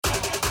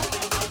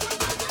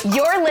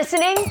You're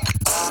listening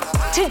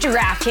to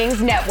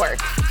DraftKings Network.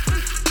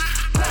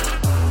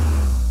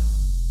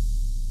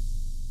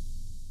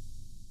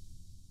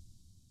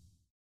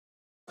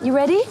 You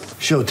ready?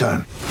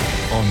 Showtime.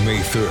 On May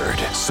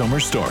 3rd, summer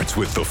starts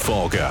with The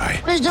Fall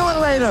Guy. Let's do it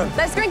later.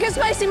 Let's drink a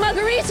spicy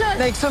margarita.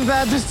 Make some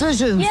bad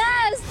decisions.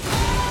 Yes.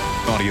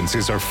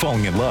 Audiences are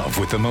falling in love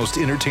with the most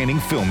entertaining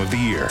film of the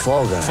year.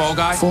 Fall Guy. Fall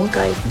Guy? Fall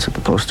guy. That's what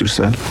the poster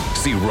said.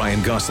 See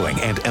Ryan Gosling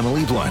and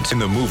Emily Blunt in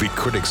the movie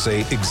critics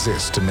say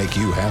exists to make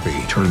you happy.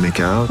 Trying to make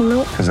it out?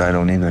 Nope. Because I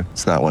don't either.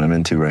 It's not what I'm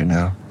into right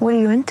now. What are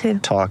you into?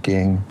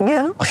 Talking.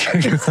 Yeah.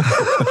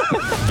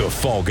 The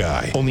Fall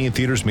Guy. Only in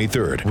theaters May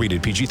 3rd.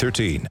 Rated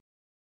PG-13.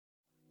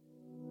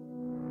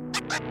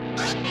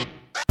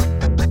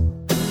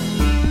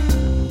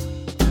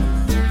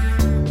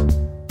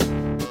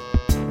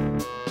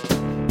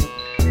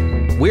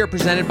 We are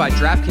presented by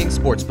DraftKings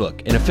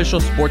Sportsbook, an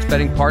official sports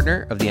betting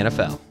partner of the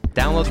NFL.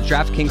 Download the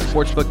DraftKings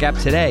Sportsbook app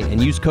today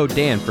and use code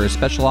Dan for a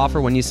special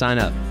offer when you sign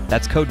up.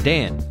 That's code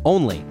Dan,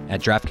 only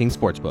at DraftKings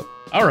Sportsbook.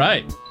 All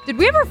right. Did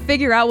we ever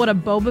figure out what a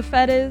Boba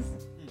Fett is?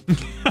 Do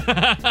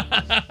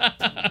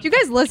you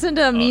guys listen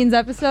to Amin's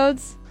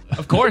episodes?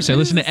 Of course, I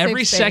listen to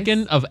every Safe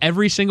second of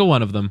every single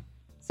one of them.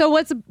 So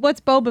what's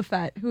Boba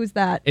Fett? Who's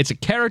that? It's a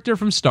character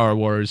from Star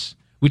Wars,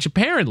 which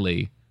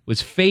apparently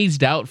was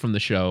phased out from the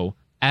show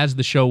as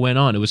the show went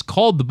on. It was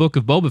called The Book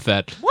of Boba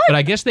Fett, but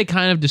I guess they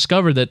kind of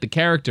discovered that the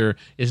character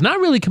is not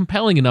really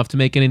compelling enough to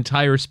make an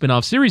entire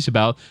spin-off series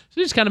about, so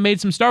they just kind of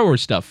made some Star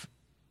Wars stuff.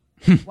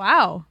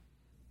 Wow.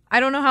 I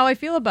don't know how I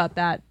feel about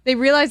that. They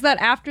realized that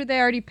after they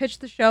already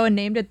pitched the show and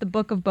named it The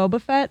Book of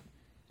Boba Fett?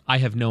 I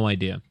have no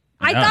idea.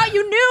 I thought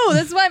you knew.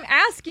 That's why I'm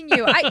asking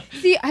you.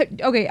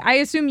 I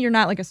assume you're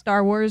not like a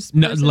Star Wars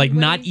No, person, like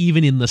Woody? not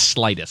even in the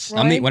slightest.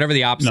 Right? Whatever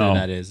the opposite of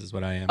that is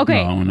what I am.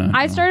 Okay, No.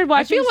 I started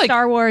watching feel like-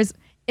 Star Wars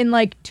in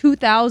like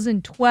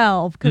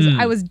 2012 because Hmm.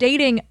 I was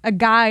dating a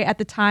guy at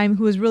the time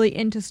who was really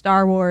into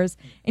Star Wars,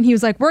 and he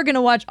was like, "We're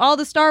gonna watch all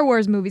the Star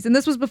Wars movies," and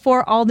this was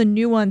before all the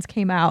new ones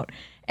came out.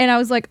 And I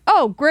was like,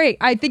 "Oh, great!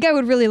 I think I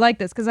would really like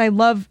this because I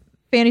love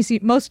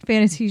most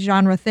fantasy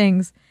genre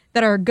things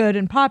that are good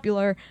and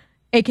popular,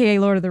 aka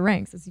Lord of the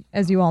Rings,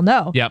 as you all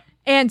know." Yep.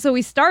 And so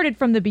we started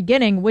from the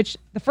beginning, which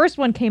the first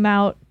one came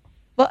out.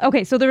 Well,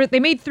 okay, so they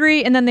made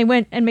 3, and then they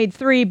went and made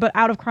 3, but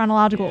out of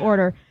chronological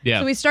order. Yeah.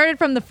 So we started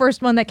from the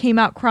first one that came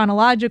out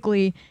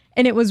chronologically,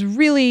 and it was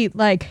really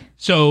like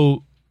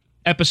So,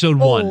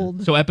 episode Old.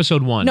 1. So,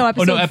 episode 1. No,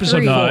 episode episode 4.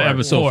 three. No,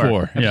 episode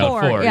 4. Yeah. Episode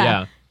 4,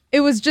 yeah. It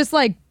was just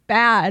like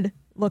bad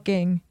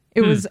looking.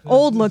 It was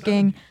old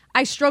looking.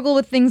 I struggle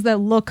with things that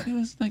look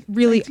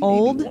really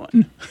old.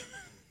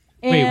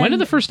 Wait, when did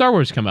the first Star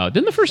Wars come out?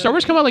 Didn't the first Star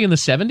Wars come out like in the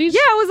 70s? Yeah,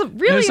 it was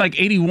really. It's like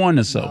 81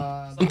 or so.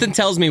 Something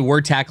tells me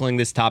we're tackling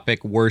this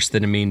topic worse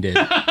than Amin did.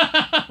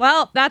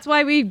 Well, that's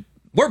why we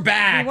We're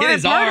back. It weren't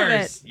is part of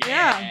ours. it.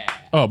 Yeah.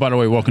 Oh, by the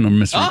way, welcome to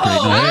Mystery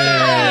Crate.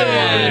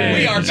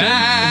 We are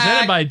back.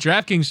 Presented by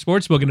DraftKings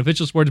Sportsbook, an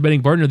official sports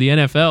betting partner of the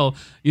NFL.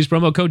 Use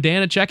promo code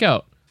Dan at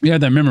checkout. You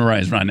have that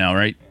memorized right now,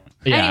 right?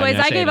 Yeah, Anyways, mean,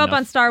 I say gave it up enough.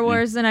 on Star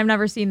Wars, and I've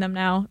never seen them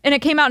now. And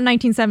it came out in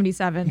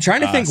 1977. I'm trying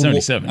to think.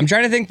 77. I'm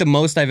trying to think the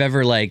most I've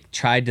ever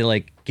tried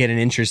to get an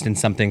interest in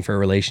something for a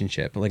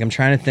relationship. Like I'm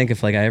trying to think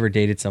if I ever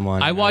dated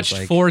someone. I and watched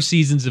was 4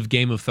 seasons of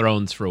Game of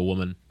Thrones for a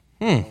woman.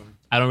 I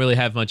don't really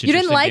have much interest You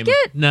didn't in like Game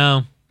of- it?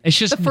 No. It's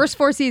just The first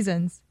 4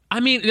 seasons.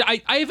 I mean,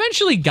 I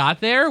eventually got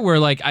there where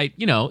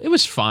it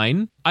was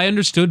fine. I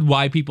understood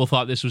why people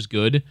thought this was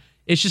good.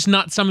 It's just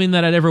not something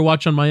that I'd ever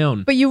watch on my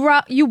own. But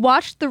you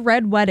watched The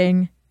Red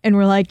Wedding and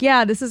were like,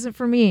 yeah, this isn't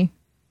for me.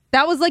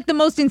 That was like the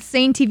most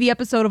insane TV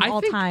episode of all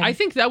time. I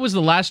think that was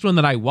the last one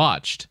that I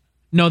watched.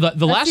 No, the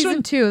That's last season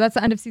one. 2. That's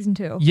the end of season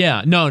 2.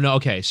 Yeah, no,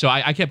 okay. So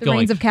I kept The going.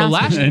 Reigns of The Castle.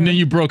 last And then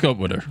you broke up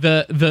with her.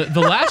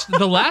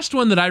 the last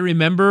one that I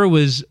remember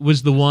was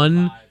the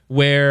one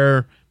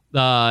where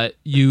the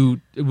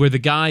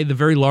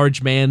very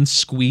large man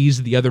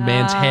squeezed the other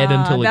man's head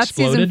until it that's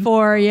exploded. Season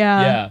 4,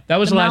 yeah. Yeah, that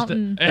was the last.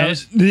 mountain. That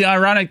was, The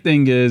ironic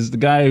thing is the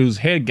guy whose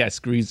head got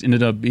squeezed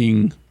ended up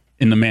being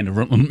in the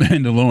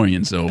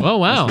Mandalorian. So oh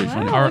wow,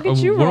 Wow, look at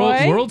you,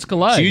 Roy. worlds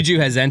collide. Juju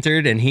has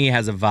entered and he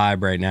has a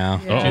vibe right now.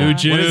 Yeah.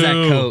 Juju. What is that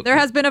coat? There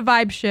has been a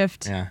vibe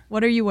shift. Yeah.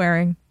 What are you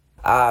wearing?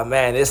 Ah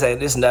man, this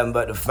nothing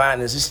but the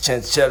finest. This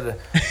chinchilla.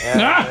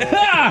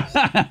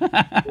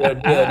 Real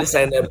deal. This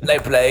ain't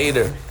that play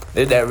either.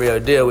 This that real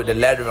deal with the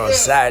leather on the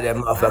side. That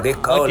motherfucker.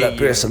 It cold up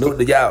here. Salute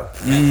to y'all.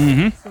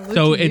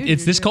 So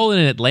it's this cold in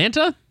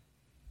Atlanta?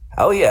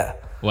 Oh yeah.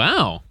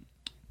 Wow.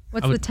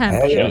 What's would- the temp?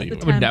 Hey,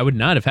 What's the temp? I would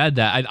not have had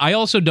that. I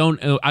also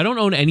don't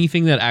own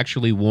anything that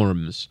actually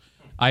warms.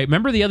 I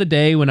remember the other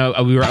day when I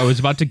was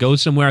about to go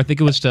somewhere. I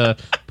think it was to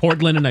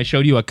Portland, and I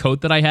showed you a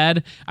coat that I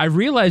had. I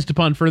realized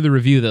upon further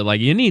review that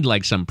you need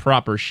some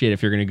proper shit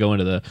if you're going to go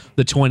into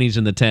the 20s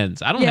and the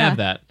 10s. I don't have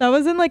that. That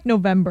was in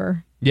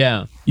November.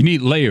 Yeah. you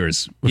need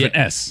layers with an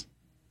S.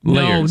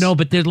 Layers. No,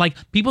 but there's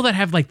people that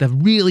have the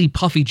really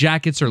puffy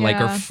jackets or or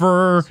Yeah.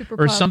 fur Super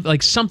or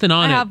puff. something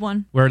on I it. have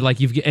one. Where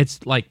it's You have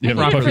a Need it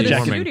puffy for the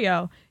jacket?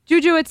 studio.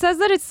 Juju, it says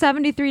that it's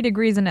 73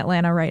 degrees in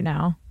Atlanta right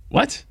now.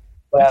 What?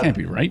 That can't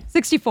be right.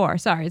 64.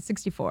 Sorry, it's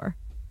 64.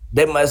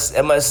 It must.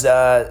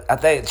 I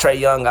think Trey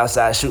Young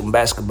outside shooting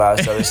basketball,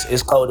 so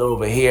it's cold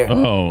over here.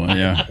 Oh,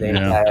 yeah.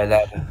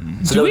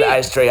 Salute to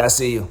Ice Trey. I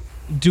see you.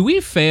 Do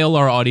we fail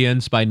our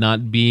audience by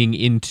not being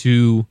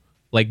into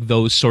like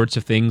those sorts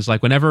of things?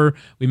 Like whenever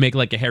we make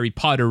like a Harry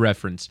Potter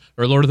reference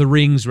or a Lord of the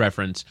Rings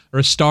reference or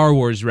a Star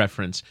Wars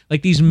reference,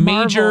 like these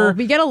major Marvel.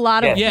 We get a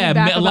lot of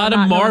feedback a lot of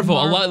about not Marvel,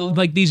 knowing a lot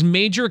like these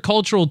major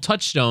cultural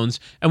touchstones,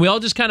 and we all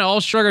just kind of all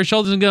shrug our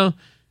shoulders and go,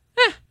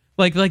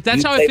 like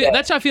that's how I feel.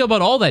 That's how I feel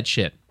about all that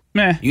shit.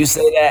 Meh. You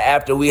say that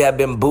after we have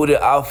been booted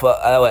off for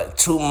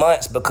 2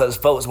 months because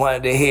folks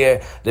wanted to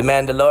hear The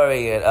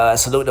Mandalorian,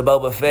 salute to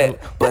Boba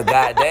Fett. But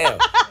goddamn,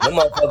 them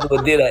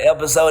motherfuckers did an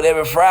episode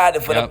every Friday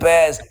for the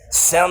past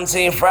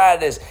 17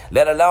 Fridays,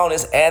 let alone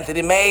this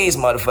Anthony Mays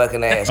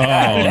motherfucking ass.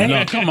 Oh,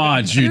 no, come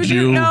on,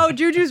 Juju. No,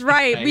 Juju's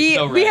right. We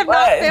have not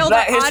Right, failed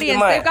Black our History audience.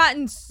 Month. They've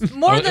gotten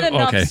more than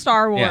enough Okay.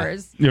 Star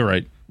Wars. You're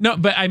right. No,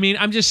 but I mean,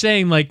 I'm just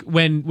saying, like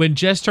when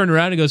Jess turned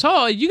around and goes,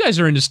 "Oh, you guys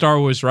are into Star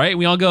Wars, right?" And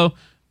we all go,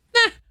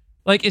 "Nah."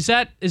 Like, is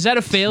that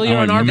a failure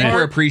on our part?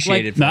 We're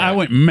appreciated. No, I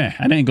went meh.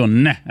 I didn't go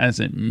nah. I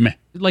said meh.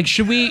 Like,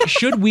 should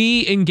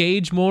we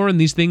engage more in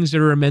these things that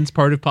are an immense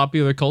part of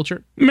popular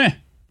culture? Meh.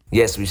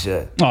 Yes, we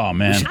should. Oh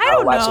man. I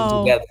don't watch know.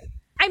 it together.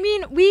 I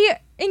mean, we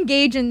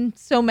engage in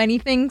so many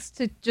things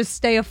to just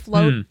stay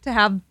afloat, to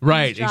have these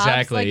Right, jobs.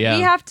 exactly, Like, yeah.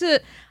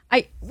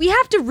 we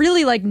have to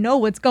really like know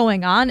what's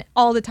going on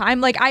all the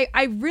time. Like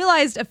I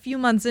realized a few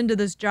months into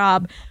this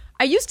job,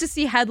 I used to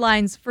see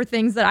headlines for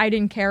things that I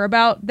didn't care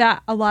about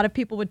that a lot of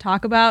people would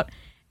talk about,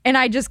 and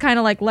I just kind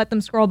of like let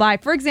them scroll by.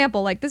 For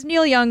example, like this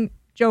Neil Young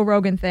Joe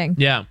Rogan thing.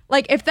 Yeah.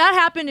 Like if that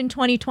happened in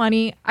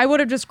 2020, I would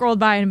have just scrolled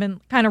by and been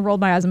kind of rolled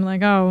my eyes and been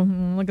like, oh,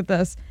 look at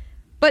this.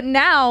 But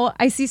now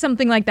I see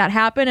something like that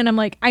happen and I'm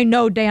like, I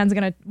know Dan's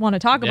going to want to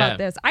talk about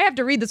this. I have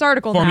to read this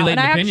article Formulate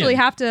now. And an I actually opinion.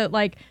 have to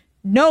like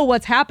know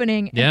what's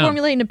happening and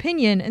formulate an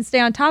opinion and stay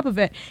on top of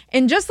it.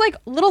 And just like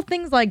little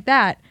things like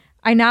that,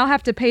 I now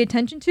have to pay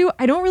attention to.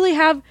 I don't really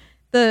have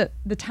the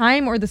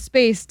time or the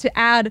space to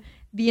add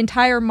the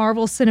entire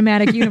Marvel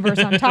Cinematic Universe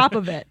on top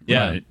of it.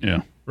 Yeah. Right,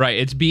 yeah. Right.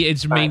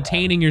 It's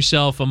maintaining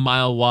yourself a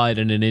mile wide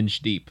and an inch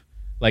deep.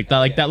 Like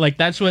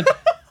that's what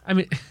I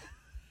mean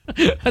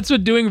that's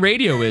what doing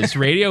radio is.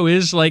 Radio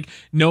is like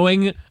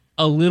knowing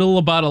a little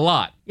about a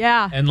lot.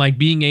 Yeah. And like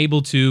being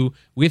able to,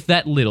 with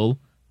that little,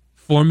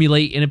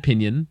 formulate an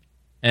opinion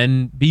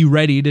and be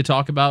ready to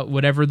talk about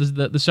whatever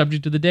the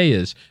subject of the day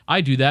is.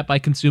 I do that by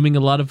consuming a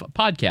lot of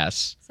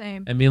podcasts.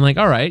 Same. And being like,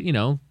 all right,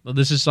 well,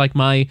 this is like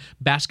my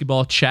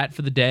basketball chat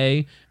for the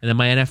day, and then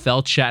my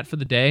NFL chat for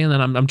the day, and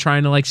then I'm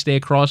trying to like stay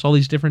across all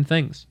these different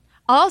things.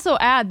 I'll also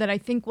add that I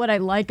think what I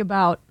like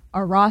about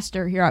our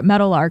roster here at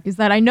Meadowlark is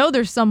that I know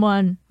there's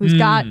someone who's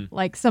got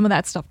like some of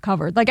that stuff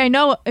covered. Like I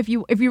know if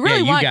you really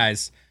you want,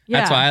 guys.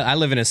 That's why I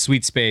live in a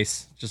sweet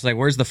space. Just like,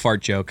 where's the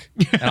fart joke?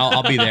 And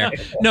I'll be there.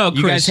 No,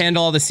 you Chris, guys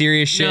handle all the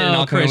serious shit, and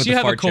I'll come in Chris, with you the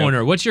have fart a corner.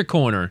 joke. What's your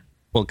corner?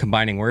 Well,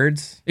 combining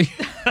words.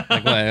 Like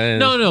what?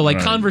 No, like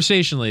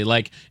conversationally.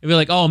 Like if you're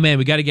like, oh man,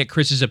 we got to get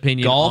Chris's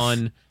opinion Golf?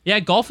 on. Yeah,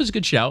 golf is a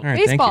good shout. All right,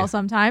 thank baseball you.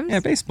 sometimes. Yeah,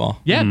 baseball.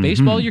 Yeah,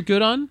 baseball, you're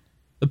good on.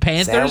 The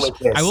Panthers,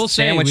 Sandwiches. I will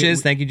say,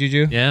 Sandwiches. Thank you,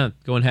 Juju. Yeah,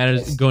 going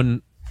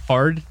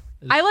hard.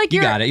 I like You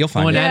your got it. You'll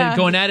find it.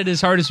 Going at it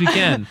as hard as we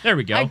can. There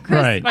we go.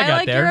 Chris, Right. I got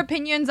like there. your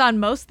opinions on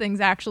most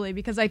things actually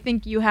because I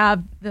think you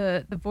have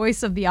the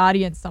voice of the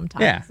audience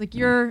sometimes. Yeah. Like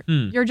you're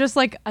just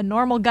like a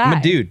normal guy. I'm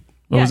a dude.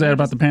 What was Yeah, that you're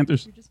about just- the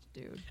Panthers? You're just a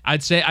dude.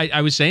 I'd say I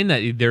was saying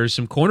that there's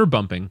some corner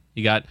bumping.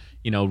 You got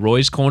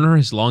Roy's corner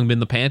has long been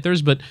the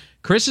Panthers, but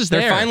Chris is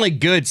They're there. finally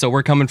good, so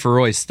we're coming for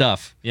Roy's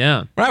stuff.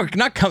 Yeah. We're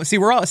not coming. See,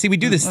 we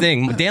do this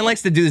thing. Dan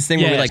likes to do this thing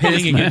where we like.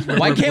 pitting against-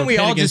 Why we're can't we pitting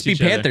all just against be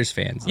each other. Panthers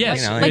fans?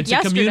 Yes, Like it's a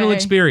communal yesterday.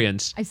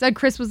 experience. I said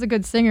Chris was a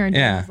good singer and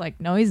Dan Yeah. was like,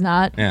 no, he's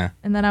not. Yeah.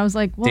 And then I was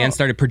like, well, Dan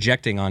started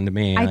projecting onto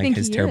me I like think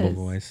his he terrible is.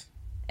 voice.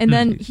 and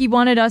then he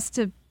wanted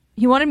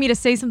me to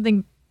say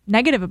something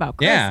negative about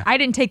Chris. Yeah. I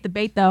didn't take the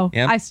bait though.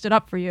 Yep. I stood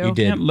up for you. You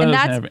did. Can't let And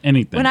us that's have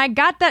anything. When I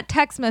got that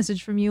text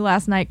message from you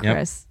last night, Yep.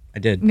 Chris, I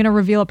did. I'm gonna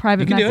reveal a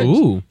private You can do it.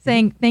 message Ooh.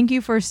 saying thank you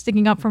for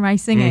sticking up for my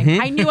singing.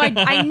 I knew I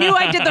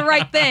did the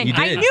right thing. You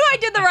I did. knew I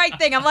did the right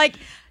thing. I'm like,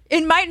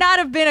 it might not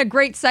have been a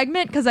great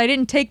segment because I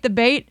didn't take the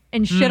bait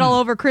and shit all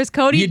over Chris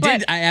Cody. You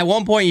but did. At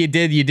one point, you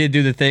did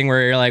do the thing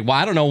where you're like, well,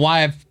 I don't know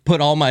why I've put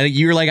all my.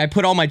 You were like, I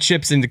put all my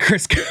chips into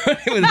Chris Cody,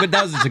 but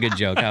that was just a good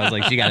joke. I was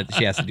like, she has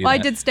to do well, that.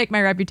 I did stake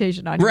my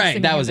reputation on your Right,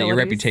 singing that was it, your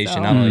abilities, reputation, so.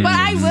 not only But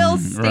I yours. will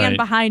stand Right.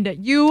 behind it.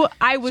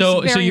 I was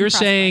So very you're impressed by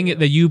saying you.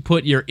 that you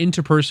put your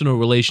interpersonal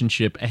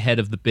relationship ahead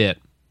of the bit.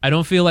 I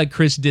don't feel like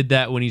Chris did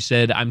that when he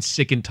said, I'm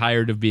sick and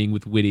tired of being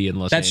with Whitty in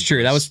Los Angeles. That's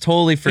true. That was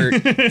totally for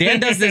Dan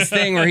does this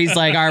thing where he's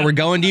like, all right, we're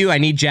going to you. I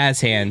need jazz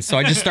hands. So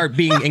I just start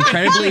being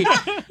incredibly,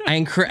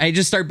 I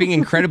just start being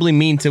incredibly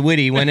mean to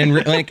Whitty. When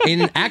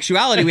in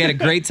actuality, we had a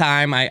great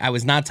time. I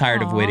was not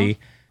tired of Aw. Whitty.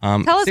 Tell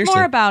us seriously.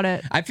 more about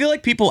it. I feel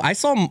like I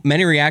saw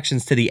many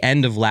reactions to the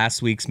end of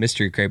last week's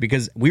Mystery Crate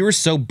because we were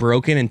so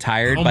broken and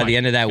tired Oh by my the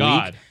end of that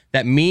God. week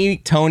that me,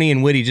 Tony,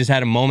 and Woody just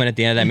had a moment at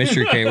the end of that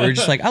mystery crate. We were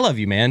just like, I love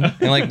you, man.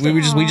 And like we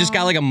just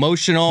got like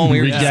emotional. And we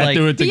were just got like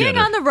through it being together.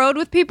 on the road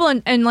with people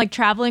and like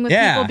traveling with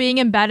Yeah. people, being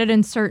embedded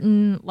in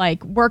certain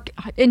like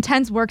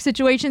intense work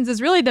situations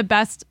is really the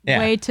best Yeah.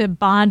 way to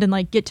bond and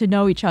like get to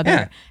know each other.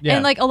 Yeah. Yeah.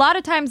 And like a lot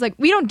of times, like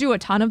we don't do a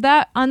ton of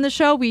that on the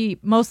show. We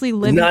mostly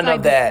live None inside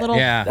of this that. little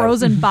Yeah.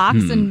 frozen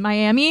box in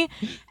Miami,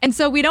 and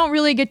so we don't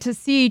really get to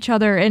see each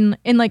other in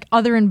like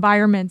other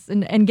environments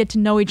and get to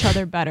know each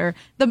other better.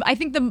 I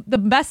think the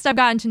best I've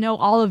gotten to know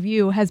all of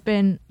you has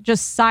been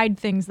just side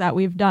things that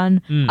we've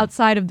done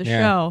outside of the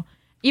Yeah. show.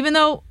 Even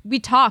though we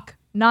talk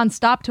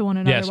nonstop to one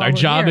another. Yes, while our we're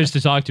job here. is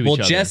to talk to well, each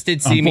other. Jess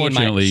did see me.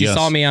 Unfortunately, She yes.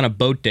 saw me on a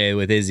boat day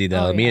with Izzy,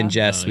 though. Oh, Me and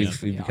yeah. Jess,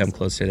 we've become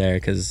closer there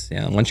because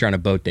once you're on a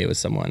boat day with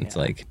someone, it's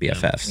like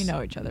BFFs. We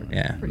know each other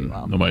Yeah. pretty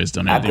well. Nobody's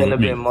done I anything couldn't with have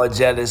me. been more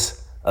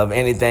jealous of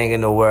anything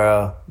in the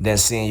world than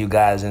seeing you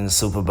guys in the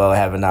Super Bowl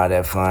having all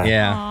that fun.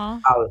 Yeah.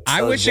 was I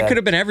so wish it jealous. could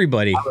have been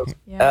everybody.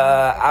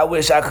 I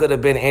wish I could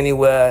have been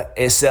anywhere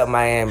except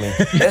Miami.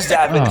 Let's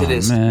dive into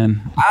this.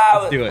 Man.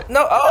 Let's do it.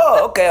 No,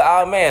 oh, okay.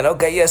 Oh, man.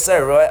 Okay, yes,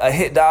 sir, Roy. A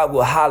hit dog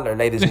will holler,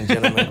 ladies and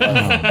gentlemen.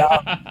 A hit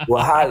dog will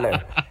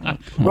holler.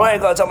 Roy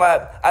ain't gonna talk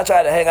about, I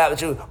tried to hang out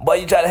with you. Boy,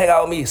 you tried to hang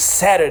out with me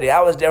Saturday. I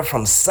was there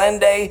from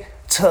Sunday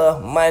to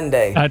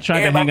Monday. I tried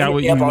to Everybody hang out hit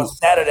with me up you on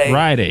Saturday.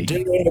 Friday.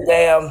 During the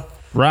damn...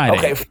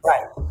 Friday. Okay,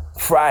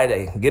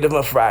 Friday. Get him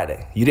a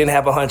Friday. You didn't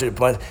have 100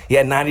 points. You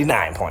had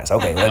 99 points.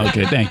 Okay.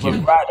 Okay, thank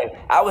you. Friday.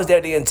 I was there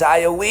the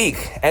entire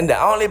week, and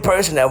the only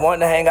person that wanted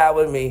to hang out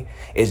with me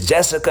is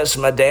Jessica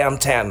Smadam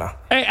Tanner.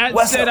 Hey, I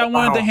What's said up, I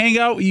wanted to Mahone? hang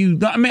out with you.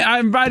 I mean, I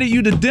invited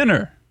you to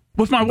dinner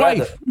with my Brother.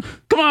 wife.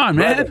 Come on,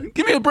 man. Brother.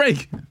 Give me a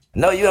break.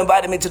 No, you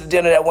invited me to the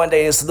dinner that one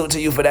day, and salute to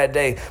you for that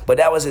day. But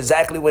that was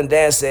exactly when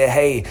Dan said,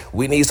 hey,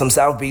 we need some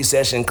South Beach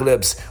session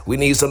clips. We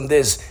need some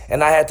this.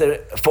 And I had to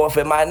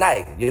forfeit my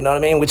night, you know what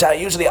I mean? Which I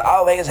usually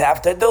always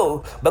have to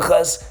do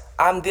because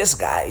I'm this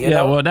guy, you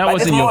know? well, that Like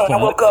wasn't this your morning,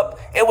 fault. I woke up,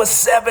 it was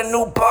 7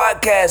 new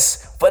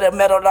podcasts for the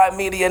Metal Art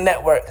Media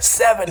Network.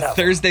 7 of them.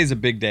 Thursday's a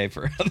big day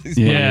for all these.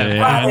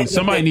 Friday's a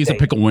Somebody big needs a day.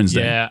 pickle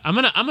Wednesday. Yeah, I'm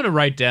gonna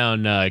write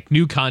down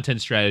new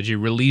content strategy.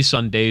 Release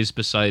on days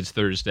besides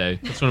Thursday.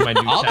 That's one of my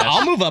new tasks.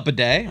 I'll move up a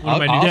day.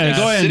 One of my new Yeah, tasks.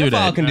 go ahead and do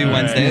that. Cinephile can do All right.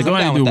 Wednesdays. Yeah, go I'm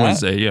ahead and down do with that.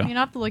 Wednesday, yeah. You're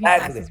not looking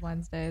Exactly. at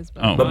Wednesdays,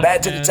 but Oh. But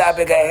back to the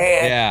topic at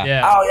hand. Yeah.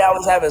 Yeah. Oh, y'all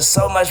was having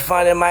so much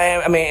fun in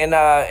Miami. I mean, in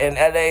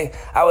LA.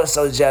 I was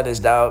so jealous,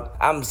 dog.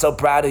 I'm so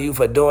proud of you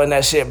for doing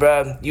that shit,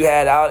 bro. You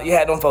had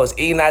them folks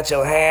eating out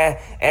your hand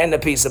and the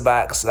pizza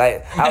box.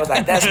 Like I was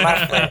like, that's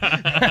my friend.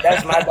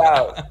 That's my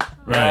dog.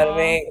 You know what I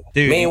mean?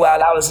 Dude.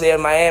 Meanwhile, I was here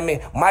in Miami.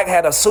 Mike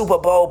had a Super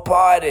Bowl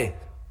party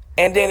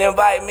and didn't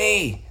invite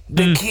me,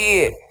 the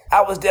kid.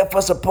 I was there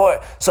for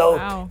support. So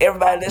Wow.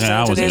 everybody listening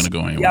Yeah, I to wasn't this,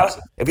 gonna go anywhere.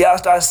 if y'all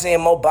start seeing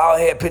more bald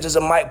head pictures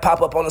of Mike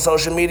pop up on the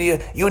social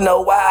media, you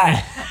know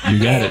why. You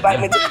got it.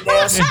 Invite me to the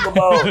damn Super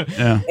Bowl.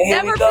 Yeah. And here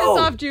never we piss go.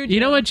 off Juju. You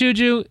know what,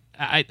 Juju?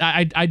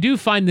 I do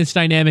find this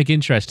dynamic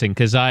interesting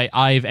because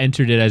I've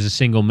entered it as a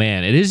single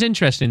man. It is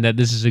interesting that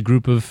this is a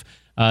group of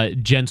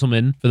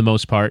gentlemen for the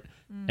most part,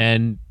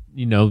 and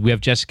we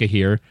have Jessica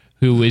here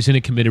who is in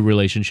a committed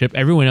relationship.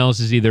 Everyone else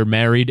is either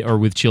married or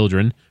with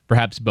children,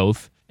 perhaps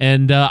both.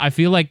 And I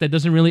feel like that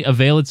doesn't really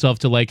avail itself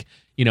to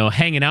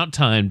hanging out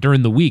time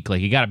during the week.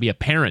 Like you got to be a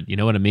parent. You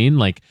know what I mean?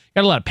 Like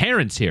got a lot of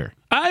parents here.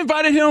 I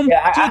invited him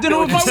to dinner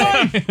with my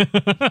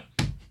wife.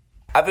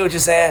 I feel what you're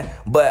saying,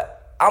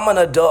 but I'm an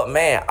adult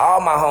man. All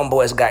my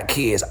homeboys got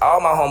kids.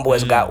 All my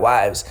homeboys got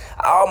wives.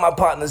 All my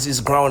partners is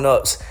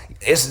grown-ups.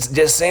 It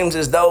just seems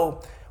as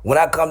though when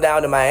I come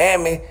down to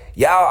Miami,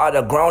 y'all are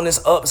the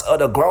grownest ups of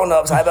the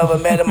grown-ups I've ever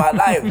met in my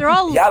life. They're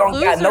all y'all don't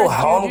got no losers,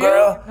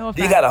 homegirl. Juju. No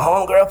Do you got a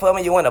homegirl for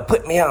me? You want to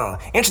put me on?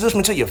 Introduce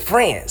me to your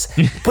friends.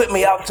 Put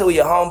me out to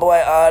your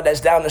homeboy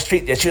that's down the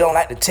street that you don't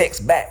like to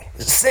text back.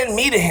 Send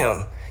me to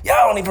him.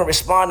 Y'all don't even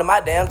respond to my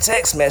damn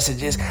text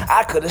messages.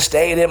 I could have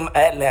stayed in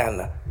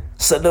Atlanta.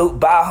 Salute,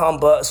 bye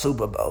humbug,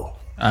 Super Bowl.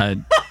 I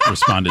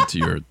responded to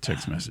your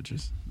text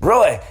messages.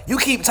 Roy, you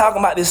keep talking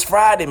about this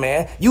Friday,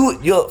 man.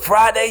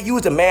 Friday, you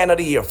was the man of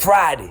the year,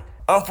 Friday.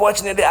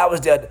 Unfortunately, I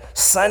was there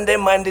Sunday,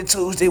 Monday,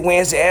 Tuesday,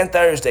 Wednesday, and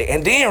Thursday.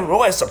 And then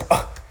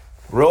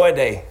Roy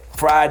Day,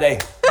 Friday.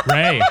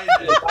 Ray.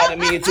 Invited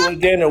me to a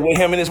dinner with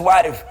him and his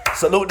wife.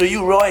 Salute to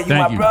you, Roy. You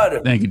Thank my you. brother.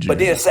 Thank you, Jimmy. But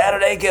then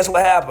Saturday, guess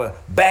what happened?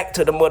 Back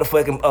to the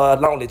motherfucking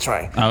lonely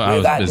train. I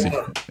We got was busy.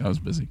 dinner. I was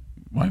busy.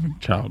 Wife and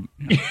child.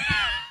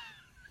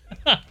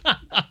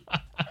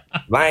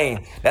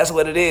 Lame. That's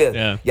what it is.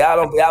 Yeah.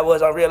 Y'all boys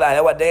don't realize.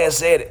 That's what Dan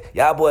said it.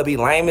 Y'all boy be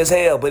lame as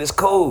hell, but it's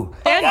cool.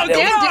 Dan, Y'all Dan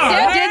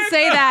there- did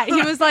say that.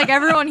 He was like,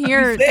 everyone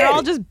here, they're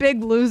all just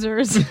big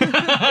losers. He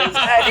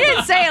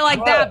didn't say it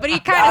like that, but he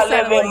kind Y'all of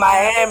said live it in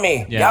like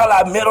Miami. Yeah. Y'all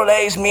are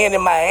middle-aged men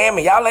in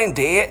Miami. Y'all ain't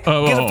dead.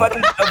 Oh, Get a oh.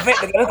 fucking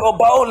event. Let's go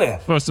bowling.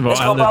 First of all,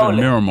 Let's I go live in bowling.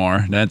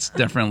 Miramar. That's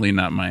definitely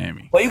not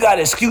Miami. Well, you got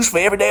an excuse for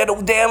every day of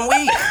the damn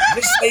week.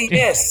 Just say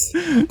yes.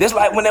 Just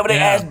like whenever they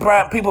ask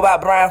people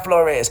about Brian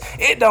Flores.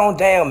 It don't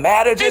damn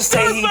matter. Just It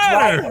say does he's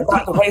matter. right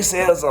about the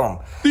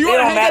racism. Do you It want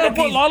to don't hang matter out if at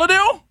Fort he's-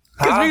 Lauderdale?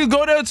 Because we could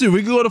go there too. We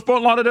could go to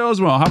Fort Lauderdale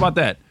as well. How about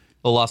that?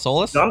 The Las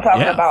Olas? No, I'm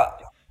talking Yeah.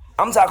 about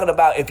I'm talking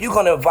about if you're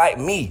gonna invite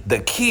me, the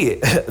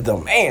kid, the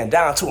man,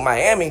 down to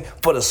Miami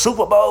for the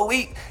Super Bowl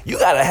week, you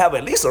gotta have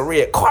at least a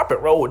red carpet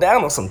rolled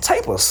down on some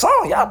tape or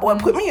song. Y'all boy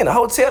put me in a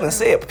hotel and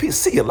said, "Peace,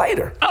 see you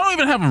later." I don't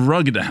even have a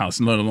rug in the house,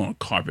 let alone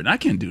carpet. I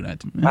can't do that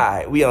to me. All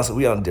right, we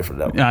on a different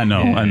level. Yeah, I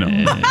know.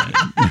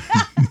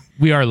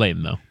 We are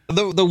lame though.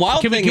 The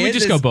wild thing can we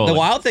just go bowling? The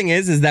wild thing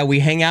is that we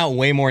hang out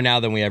way more now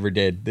than we ever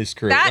did. This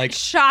crew, That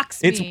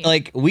shocks me. It's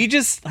like we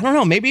just I don't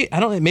know. Maybe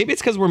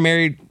it's because we're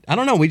married. I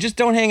don't know. We just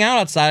don't hang out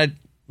outside.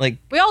 Like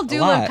we all do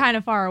a lot. live kind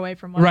of far away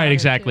from one Right, another,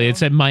 exactly. too.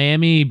 It's at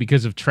Miami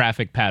because of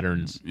traffic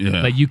patterns.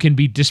 Yeah. Like you can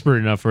be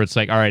disparate enough where it's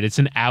like, all right, it's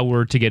an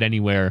hour to get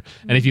anywhere,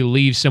 and if you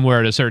leave somewhere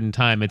at a certain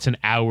time, it's an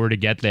hour to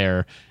get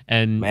there.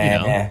 And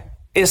Man.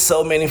 It's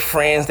so many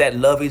friends that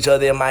love each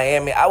other in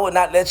Miami. I would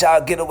not let y'all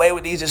get away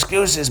with these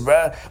excuses,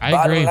 bruh. I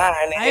agree.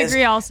 I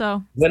agree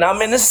also. When I'm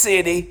in the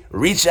city,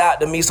 reach out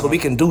to me so we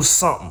can do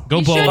something.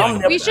 Go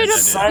bowling. We should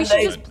just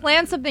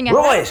plan something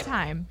ahead of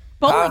time.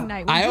 Bowling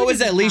night. I always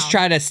at least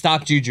try to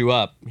stock Juju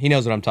up. He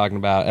knows what I'm talking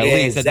about. At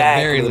least at the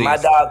very least. My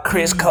dog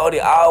Chris Cody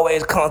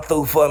always come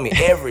through for me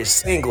every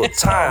single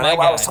time. That's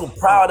why I was so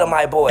proud of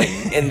my boy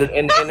in the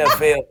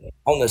NFL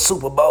on the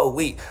Super Bowl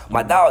week.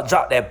 My dog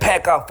dropped that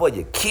pack off for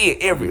your kid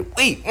every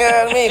week. You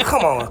know what I mean?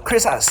 Come on,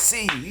 Chris, I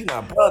see you. You my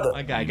brother.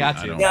 My guy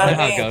got you. You know what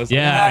I mean? Goes.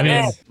 Yeah, I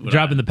mean,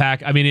 dropping the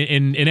pack. I mean,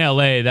 in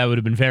LA, that would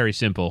have been very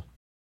simple.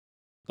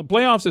 The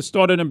playoffs have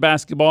started in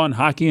basketball and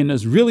hockey, and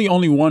there's really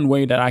only one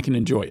way that I can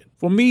enjoy it.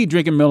 For me,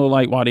 drinking Miller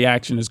Lite while the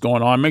action is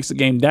going on makes the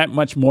game that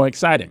much more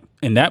exciting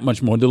and that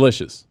much more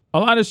delicious. A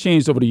lot has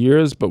changed over the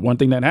years, but one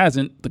thing that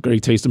hasn't, the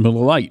great taste of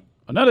Miller Lite.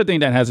 Another thing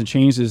that hasn't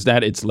changed is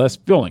that it's less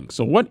filling.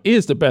 So what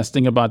is the best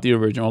thing about the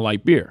original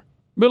light beer?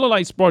 Miller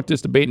Lite sparked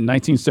this debate in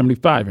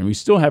 1975, and we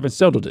still haven't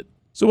settled it.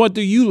 So what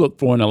do you look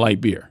for in a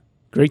light beer?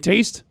 Great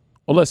taste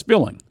or less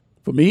filling?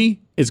 For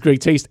me, it's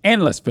great taste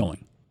and less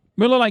filling.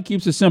 Miller Lite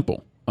keeps it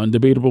simple.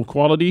 Undebatable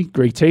quality,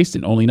 great taste,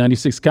 and only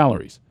 96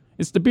 calories.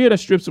 It's the beer that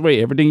strips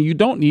away everything you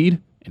don't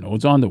need and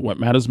holds on to what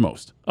matters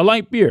most. A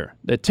light beer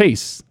that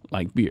tastes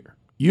like beer.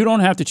 You don't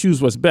have to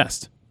choose what's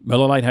best.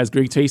 Miller Lite has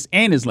great taste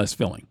and is less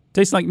filling.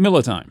 Tastes like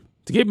Miller time.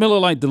 To get Miller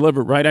Lite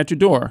delivered right at your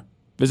door,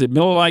 visit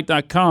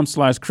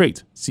MillerLite.com/crate,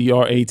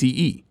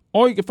 CRATE.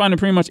 Or you can find it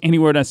pretty much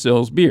anywhere that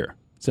sells beer.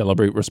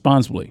 Celebrate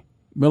responsibly.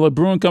 Miller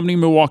Brewing Company,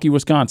 Milwaukee,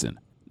 Wisconsin.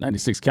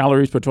 96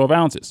 calories per 12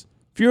 ounces.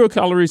 Fewer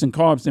calories and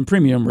carbs than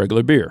premium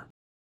regular beer.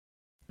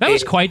 That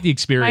was quite the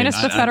experience.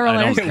 Minus the federal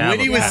air.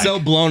 Whitney was so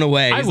blown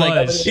away. He's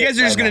like, you guys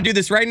are just going to do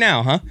this right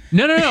now, huh?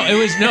 No.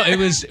 It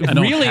was I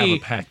don't really. have a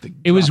pack to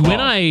It was drop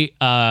when off.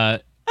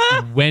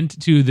 I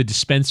went to the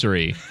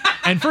dispensary,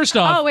 and first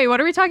off, Oh wait,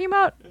 what are we talking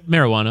about?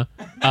 marijuana.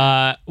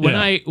 When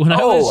Yeah. I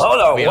was.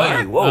 Hold on,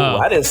 wait, whoa! Oh.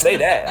 I didn't say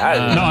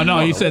that. No,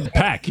 he said the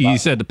pack. He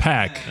said the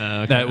pack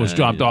that was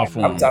dropped off for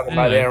him. I'm talking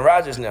about Aaron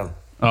Rodgers now.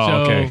 Oh, So-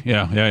 okay.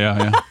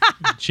 Yeah.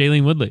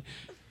 Shailene Woodley.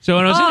 So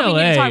when I was in we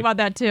LA, need to talk about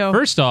that too.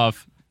 first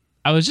off,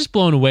 I was just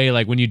blown away.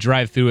 Like when you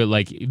drive through it,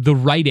 like the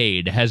Rite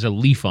Aid has a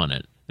leaf on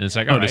it, and it's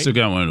like, Oh, all they right, still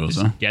got one of those,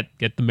 huh? get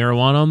the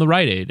marijuana on the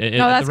Rite Aid.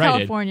 No, that's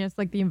California. It's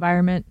like the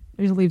environment.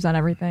 There's leaves on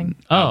everything.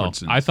 Oh,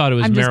 Albertsons. I thought it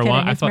was I'm just marijuana.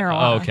 kidding, I it's thought.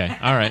 marijuana. Oh, okay,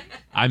 all right.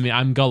 I mean,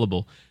 I'm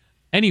gullible.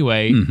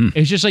 Anyway,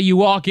 it's just like you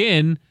walk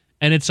in,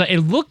 and it's like it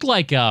looked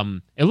like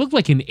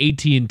an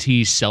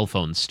AT&T cell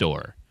phone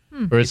store.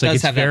 Where it's It like does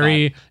it's have that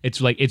very, vibe.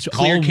 it's like it's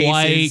Clear all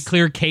white, cases.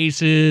 clear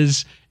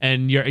cases,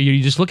 and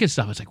you just look at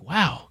stuff. It's like,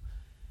 wow,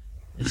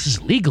 this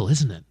is legal,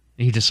 isn't it?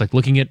 And you're just like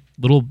looking at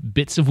little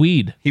bits of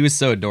weed, He was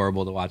so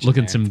adorable to watch.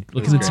 looking in some there. It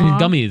was looking at some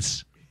great.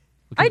 gummies.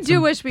 I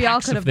do wish we all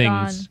packs could of have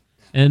gone. things.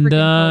 And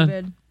Freaking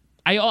COVID.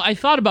 I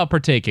thought about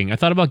partaking. I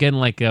thought about getting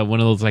like one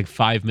of those like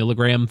 5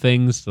 milligram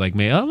things. Like,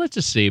 let's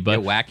just see.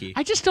 But Get wacky.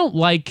 I just don't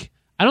like.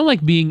 I don't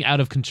like being out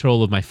of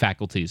control of my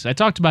faculties. I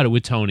talked about it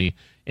with Tony,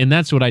 and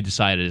that's what I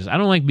decided is I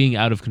don't like being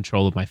out of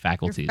control of my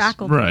faculties.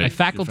 faculties. Right. My Your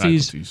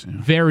faculties, faculties,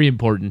 yeah. very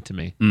important to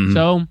me.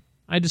 So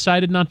I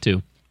decided not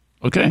to.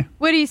 Okay.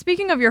 Woody,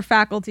 speaking of your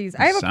faculties,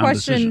 I have a Sound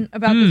question decision.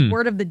 about this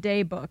word of the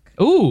day book.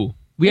 Ooh,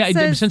 It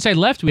says- since I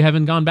left, we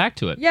haven't gone back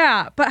to it.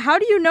 Yeah, but how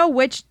do you know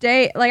which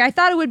day? Like, I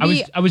thought it would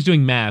be. I was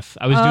doing math.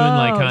 I was doing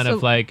like Oh, kind of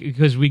so- like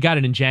because we got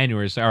it in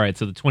January. So all right,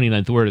 so the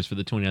 29th word is for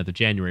the 29th of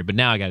January. But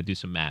now I got to do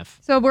some math.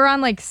 So we're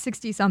on like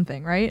 60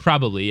 something, right?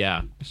 Probably,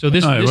 yeah. So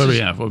this, All right, this what do is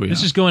we have? What do we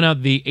this have? is going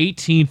out the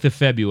 18th of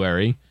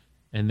February,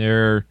 and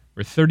there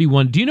are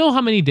 31. Do you know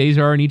how many days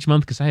there are in each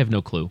month? Because I have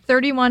no clue.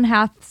 31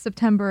 half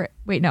September.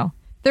 Wait, no.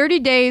 30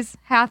 days,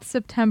 half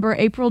September,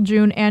 April,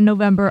 June, and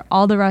November.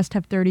 All the rest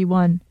have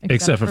 31.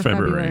 Except for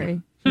February.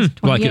 It's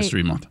Black 28.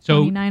 History Month. So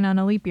 29 on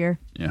a leap year.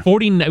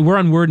 49. We're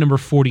on word number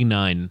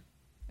 49.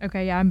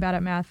 Okay, yeah, I'm bad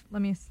at math.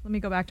 Let me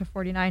go back to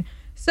 49.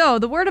 So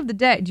the word of the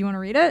day. Do you want to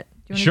read it?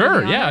 Do you wanna Sure,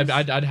 give the yeah,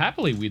 honors? I'd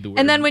happily read the word.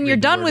 And then when you're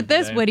read the done word with of the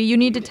this, day. Woody, you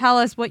need to tell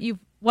us what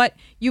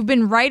you've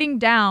been writing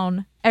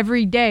down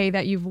every day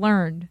that you've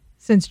learned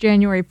since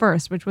January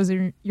 1st, which was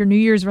your New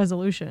Year's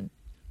resolution.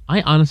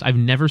 I've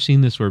never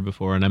seen this word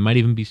before, and I might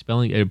even be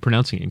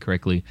pronouncing it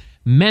incorrectly.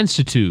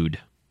 Mansuetude,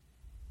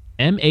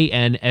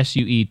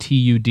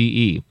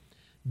 MANSUETUDE.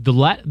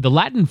 The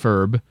Latin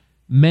verb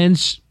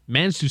mens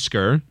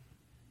Mansuskr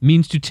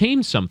means to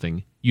tame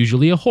something,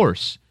 usually a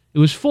horse. It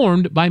was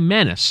formed by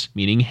manus,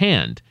 meaning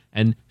hand,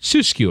 and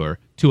suskur,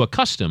 to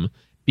accustom,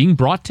 being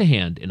brought to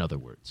hand, in other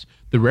words.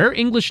 The rare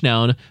English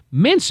noun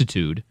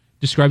mansitude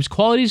describes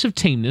qualities of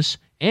tameness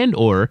and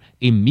or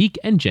a meek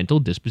and gentle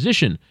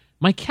disposition.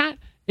 My cat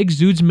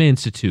exudes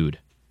mansitude,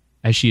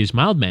 as she is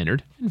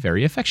mild-mannered and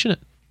very affectionate.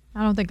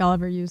 I don't think I'll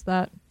ever use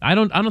that. I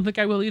don't think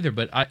I will either,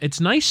 but it's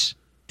nice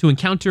to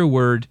encounter a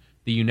word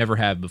that you never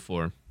have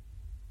before.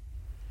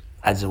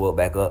 I just woke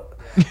back up.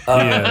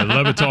 Yeah, the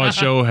Levitard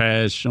show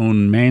has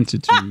shown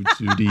mansitude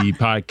to the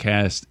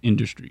podcast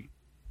industry.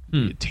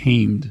 It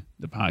tamed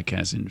the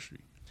podcast industry.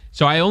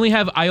 So I only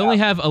have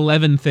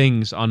 11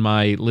 things on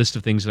my list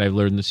of things that I've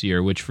learned this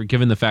year, which, for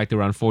given the fact that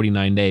we're on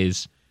 49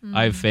 days,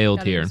 I've failed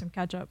Gotta do here. some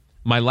catch up.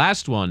 My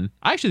last one,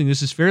 I actually think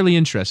this is fairly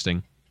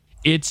interesting.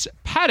 It's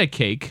patty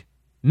cake,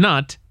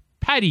 not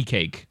patty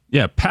cake.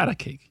 Yeah, patty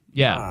cake.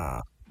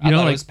 Yeah. I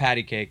thought it was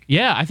patty cake.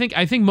 Yeah, I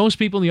think most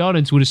people in the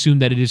audience would assume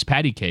that it is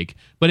patty cake,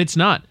 but it's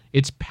not.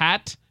 It's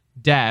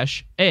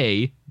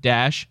pat-a-cake.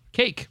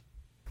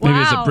 Maybe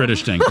it's a Wow.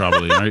 British thing,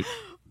 probably, right?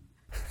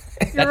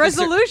 Your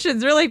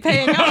resolution's really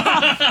paying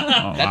off.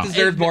 That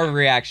deserved more of a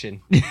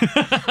reaction.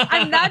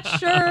 I'm not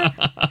sure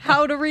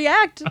how to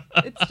react.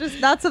 It's just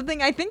not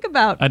something I think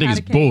about. I think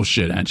it's Patty cake.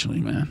 bullshit, actually,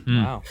 man.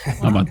 Wow.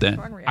 How about that?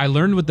 I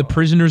learned what the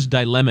prisoner's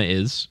dilemma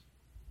is.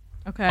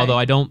 Okay. Although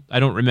I don't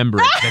remember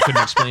it. 'Cause I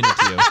couldn't explain it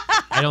to you.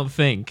 I don't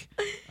think.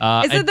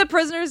 Is it the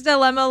prisoner's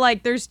dilemma?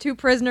 Like there's two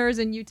prisoners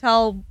and you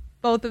tell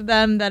both of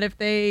them that if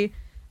they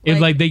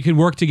if they could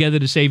work together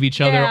to save each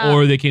other, Yeah.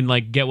 or they can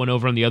get one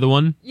over on the other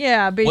one.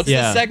 yeah, basically. What's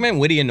this segment?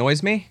 Witty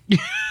annoys me?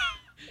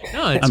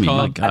 No, it's I mean,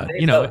 my called. God.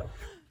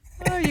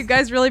 Oh, you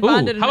guys really Ooh,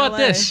 bonded in how about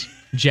LA. this?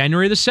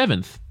 January the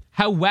 7th.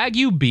 How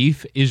Wagyu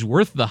beef is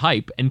worth the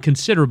hype and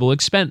considerable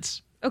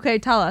expense. Okay,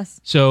 tell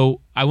us. So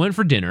I went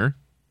for dinner,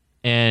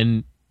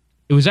 and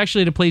it was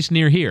actually at a place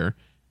near here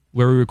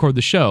where we record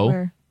the show.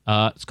 Where?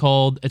 It's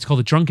called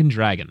the Drunken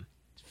Dragon.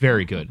 It's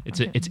very good.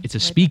 It's a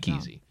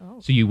speakeasy.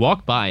 So you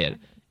walk by it,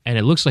 and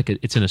it looks like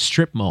it's in a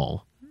strip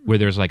mall where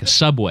there's like a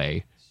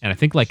Subway, and I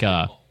think like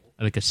a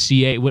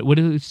CA. What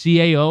is it?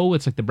 CAO?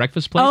 It's like the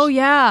breakfast place. Oh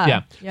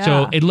yeah. Yeah.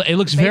 So it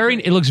looks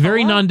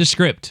very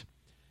nondescript,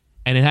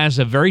 and it has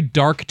a very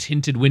dark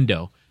tinted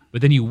window.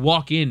 But then you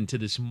walk into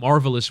this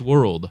marvelous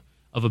world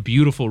of a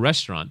beautiful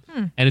restaurant,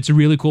 and it's a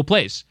really cool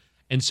place.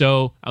 And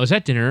so I was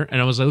at dinner, and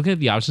I was looking at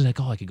the options, like,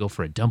 I could go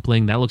for a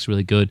dumpling. That looks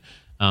really good.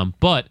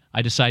 But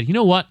I decided, you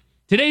know what?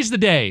 Today's the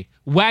day.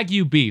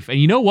 Wagyu beef, and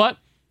you know what?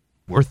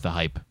 Worth the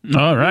hype.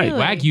 All right.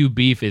 Really? Wagyu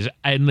beef is,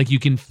 and you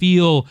can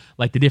feel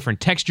the different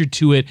texture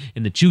to it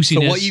and the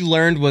juiciness. So what you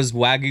learned was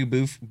Wagyu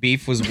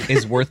beef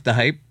is worth the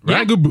hype?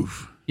 Ragu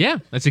boof. Yeah,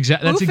 that's Boof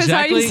is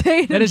how you exactly say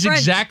it in French.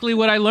 exactly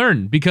what I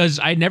learned, because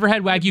I'd never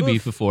had Wagyu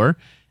beef before,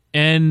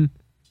 and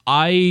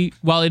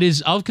while it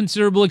is of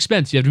considerable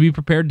expense, you have to be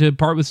prepared to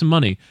part with some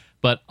money,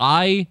 but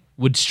I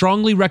would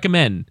strongly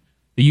recommend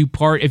that you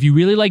if you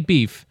really like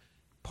beef,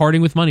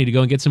 parting with money to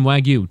go and get some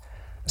Wagyu.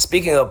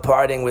 Speaking of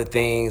parting with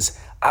things,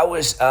 I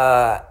wish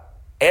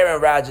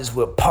Aaron Rodgers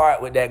would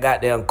part with that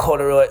goddamn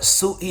corduroy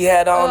suit he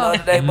had on the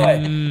other day,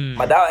 boy.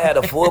 My dog had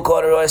a full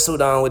corduroy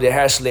suit on with his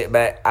hair slicked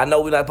back. I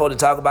know we're not supposed to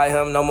talk about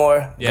him no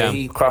more. Yeah.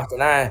 He crossed the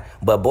line,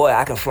 but boy,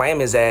 I can flame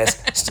his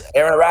ass.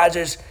 Aaron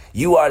Rodgers,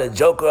 you are the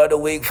Joker of the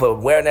week for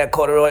wearing that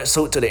corduroy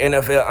suit to the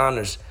NFL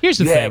honors. Here's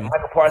the you thing. had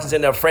Michael Parsons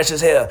in there fresh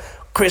as hell.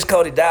 Chris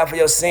Cody died for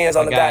your sins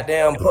on the guy.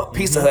 goddamn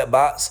Pizza Hut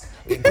box.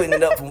 You putting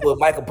it up with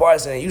Michael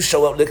Parsons, and you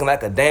show up looking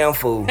like a damn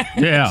fool.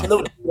 Yeah.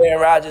 Salute to you,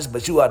 Aaron Rodgers,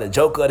 but you are the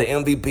Joker of the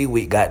MVP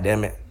week,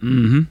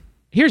 goddammit.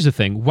 Here's the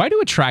thing. Why do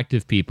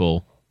attractive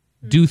people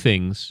do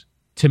things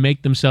to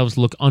make themselves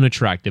look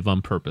unattractive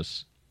on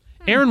purpose?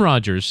 Aaron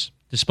Rodgers,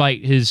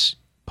 despite his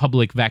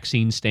public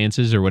vaccine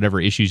stances or whatever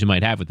issues you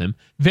might have with him,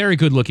 very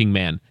good-looking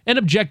man, an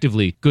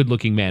objectively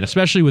good-looking man,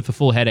 especially with the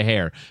full head of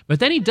hair. But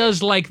then he does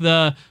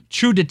the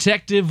True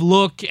Detective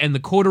look and the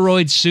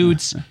corduroy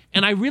suits,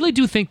 and I really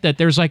do think that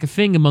there's a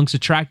thing amongst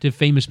attractive,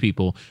 famous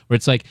people where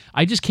it's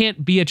I just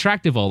can't be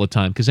attractive all the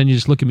time, because then you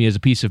just look at me as a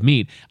piece of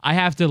meat. I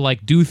have to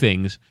do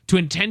things to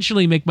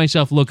intentionally make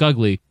myself look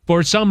ugly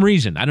for some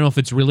reason. I don't know if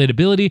it's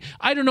relatability.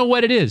 I don't know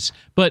what it is.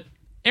 But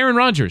Aaron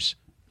Rodgers,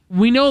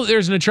 we know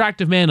there's an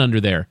attractive man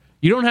under there.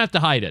 You don't have to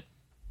hide it.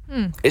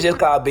 It's just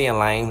called being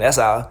lame. That's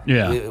all.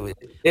 Yeah.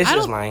 It's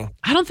just lame.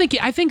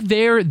 I think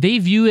they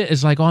view it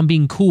as I'm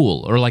being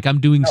cool, or I'm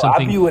doing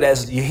something. I view it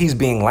as he's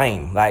being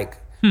lame.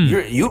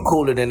 You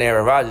cooler than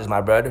Aaron Rodgers, my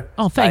brother.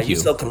 Oh, thank you. You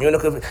so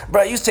communicative.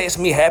 Bro, you text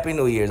me Happy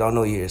New Year's on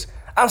New Year's.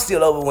 I'm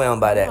still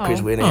overwhelmed by that, Chris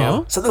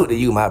Whittingham. Salute to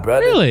you, my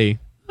brother. Really?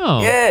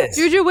 Oh. Yes.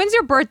 Juju, when's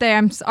your birthday?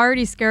 I'm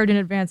already scared in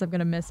advance. I'm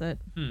gonna miss it.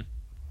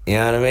 You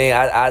know what I mean?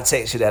 I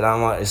text you that.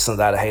 There's some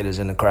lot of haters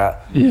in the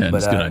crowd. Yeah,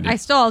 that's a good idea. I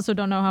still also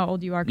don't know how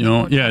old you are.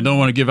 Don't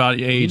want to give out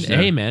your age.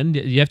 Hey man,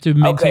 you have to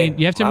maintain.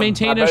 You have to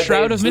maintain a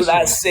shroud of mystery.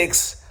 July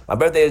 6th. My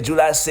birthday is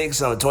July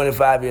 6th. I'm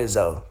 25 years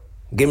old.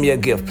 Give me a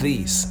gift,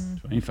 please.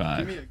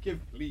 25.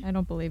 I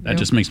don't believe That you.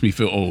 just makes me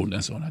feel old.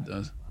 That's all that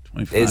does.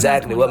 25.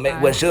 Exactly.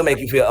 What should make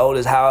you feel old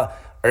is how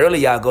early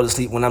y'all go to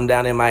sleep when I'm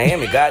down in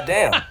Miami.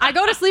 Goddamn. I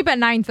go to sleep at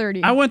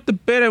 9:30. I went to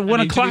bed at 1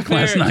 o'clock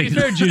last night. To be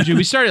fair, Juju,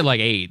 we started at like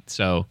 8,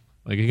 so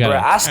like you got.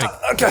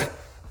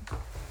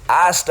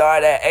 I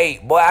start at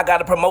 8. Boy, I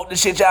gotta promote the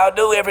shit y'all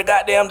do every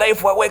goddamn day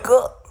before I wake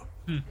up.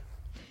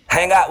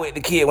 Hang out with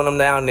the kid when I'm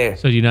down there.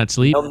 So do you not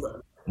sleep?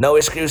 No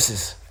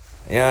excuses.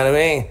 You know what I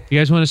mean? You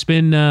guys want to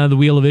spin the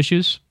wheel of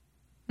issues?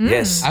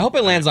 Yes. I hope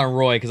it lands on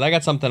Roy because I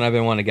got something I've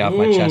been wanting to get off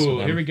my chest with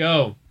him. Here we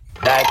go.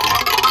 Thank you.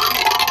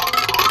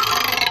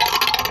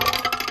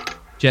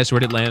 Jess,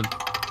 where'd it land?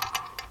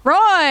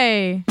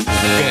 Roy.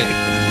 Good.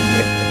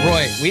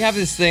 Roy, we have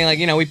this thing like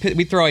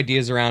we throw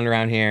ideas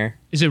around here.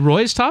 Is it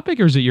Roy's topic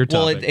or is it your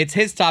topic? Well, it's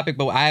his topic,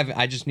 but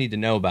I just need to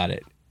know about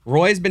it.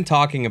 Roy's been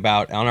talking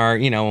about on our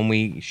when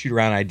we shoot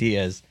around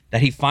ideas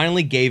that he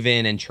finally gave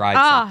in and tried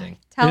something.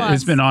 Tell us.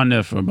 It's been on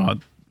there for about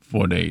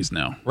 4 days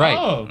now. Right. Oh.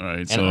 All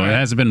right. So it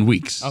hasn't been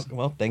weeks. Oh,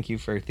 well, thank you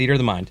for theater of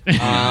the mind.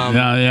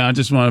 Yeah. I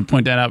just want to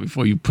point that out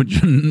before you put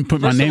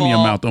my name in your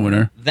mouth over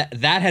there.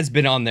 That has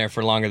been on there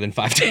for longer than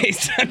 5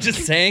 days. I'm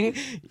just saying.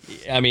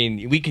 I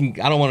mean,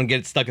 I don't want to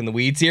get stuck in the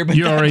weeds here, but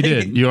You already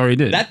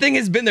did. That thing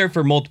has been there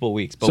for multiple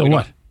weeks. But So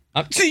what?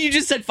 So you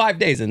just said 5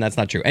 days, and that's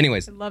not true.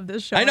 Anyways, I love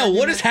this show. I know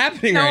what is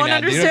happening No right one now.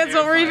 understands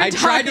what we're even I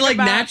tried to talking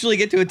about. naturally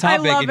get to a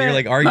topic, love and you're it.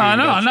 like arguing.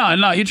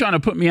 No. You're trying to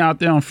put me out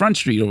there on Front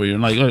Street over here.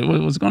 Like,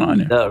 what's going on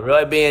there? No,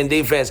 Roy being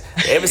defense.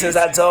 Ever since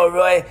I told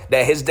Roy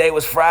that his day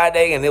was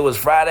Friday and it was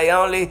Friday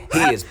only, he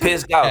is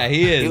pissed off. Yeah,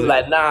 he is. He was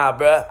like, nah,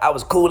 bruh, I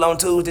was cool on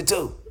Tuesday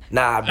too.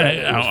 Nah, bro.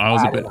 I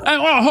was a bit.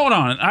 Well, hold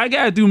on. I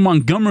gotta do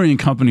Montgomery and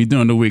Company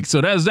during the week, so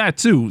there's that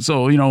too.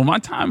 So my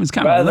time is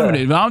kind of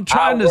limited. But I'm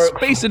trying to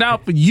space it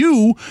out for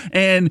you,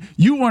 and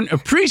you weren't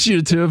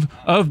appreciative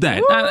of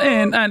that.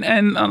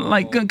 And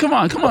like, come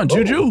on,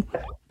 Juju.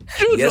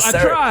 Juju, Yes, sir.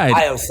 I tried.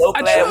 I am so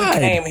glad we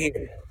came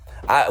here.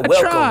 Welcome,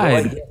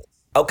 tried. Roy.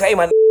 Okay,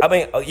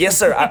 yes,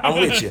 sir. I'm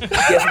with you.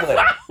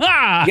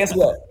 Guess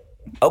what?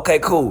 Okay,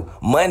 cool.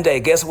 Monday,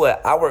 guess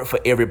what? I work for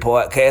every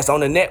podcast on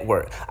the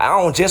network. I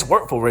don't just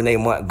work for Renee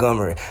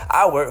Montgomery.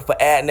 I work for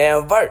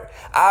Adnan Vert.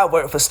 I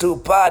work for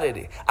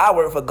Stupidity. I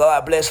work for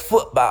God Bless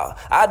Football.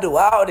 I do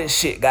all this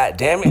shit,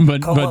 goddammit.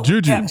 But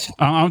Juju,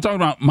 I'm talking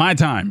about my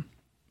time.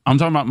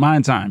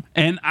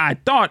 And I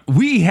thought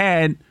we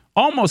had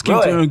almost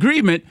came to an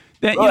agreement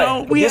that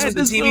Roy, we this had is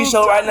this the TV little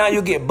show right now.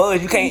 You get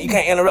buzzed. You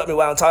can't interrupt me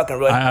while I'm talking,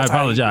 Roy. I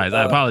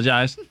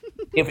apologize.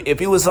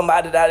 If you was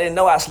somebody that I didn't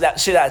know, I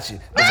slapped shit at you.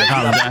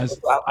 I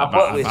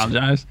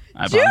apologize.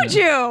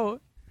 Juju.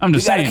 I'm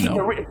just saying,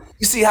 though.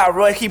 You see how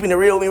Roy keeping it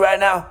real with me right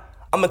now?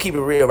 I'm going to keep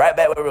it real right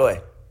back with Roy.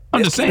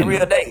 I'm just saying. Keep it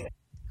real day.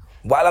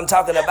 While I'm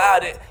talking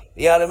about it,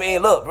 you know what I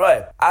mean? Look,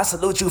 Roy, I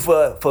salute you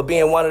for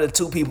being one of the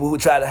 2 people who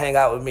tried to hang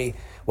out with me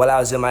while I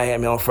was in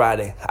Miami on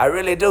Friday. I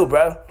really do,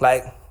 bro.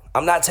 Like,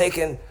 I'm not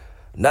taking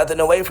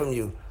nothing away from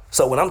you.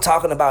 So when I'm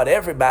talking about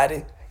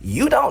everybody,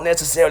 you don't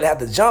necessarily have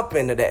to jump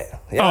into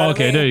that. You know what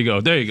I mean? There you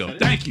go.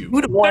 Thank you.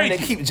 You the one that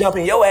keep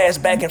jumping your ass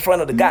back in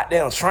front of the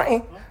goddamn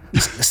train.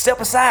 Step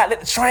aside,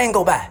 let the train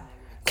go by.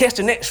 Catch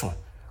the next one.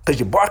 Because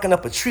you're barking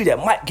up a tree that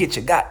might get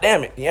you,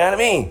 goddamn it. You know what I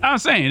mean? I'm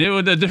saying,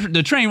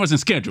 the train wasn't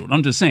scheduled.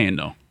 I'm just saying,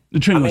 though. The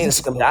train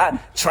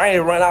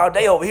train run all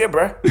day over here,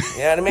 bro. You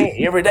know what I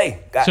mean? Every day.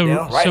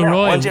 Goddamn.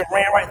 Roy, one just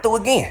ran right through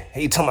again.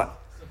 He talking about.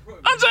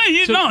 I'm saying,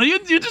 you're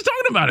just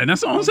talking about it.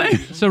 That's all I'm saying.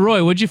 So,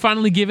 Roy, what'd you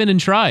finally give in and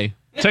try?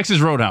 Texas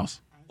Roadhouse.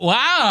 Wow.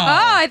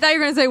 Oh, I thought you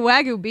were going to say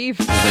Wagyu beef.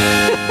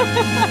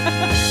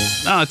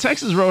 No,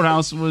 Texas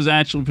Roadhouse was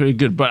actually pretty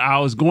good, but I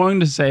was going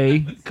to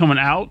say, coming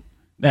out,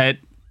 that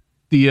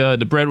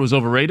the bread was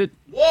overrated.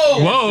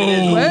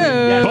 Whoa.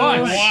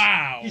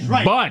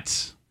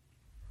 But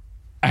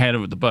I had it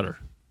with the butter,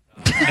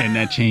 and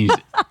that changed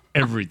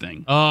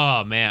everything.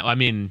 Oh, man. I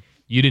mean,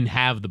 you didn't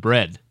have the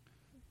bread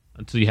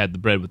until you had the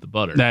bread with the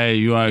butter. Hey,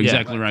 you are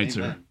exactly right,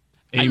 sir.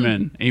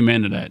 Amen.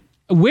 Amen to that.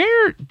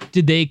 Where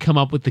did they come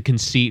up with the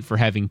conceit for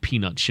having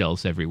peanut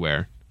shells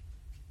everywhere?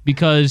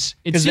 Because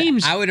it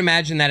seems... I would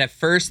imagine that at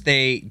first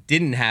they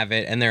didn't have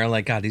it, and they're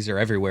like, God, these are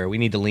everywhere. We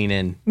need to lean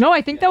in. No,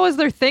 I think that was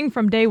their thing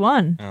from day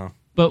one. Oh.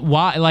 But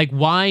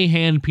why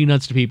hand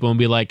peanuts to people and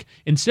be like,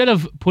 instead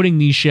of putting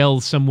these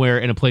shells somewhere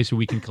in a place where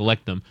we can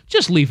collect them,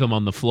 just leave them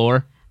on the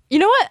floor? You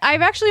know what?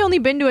 I've actually only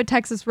been to a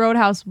Texas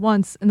Roadhouse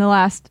once in the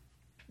last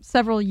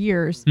several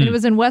years, and it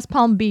was in West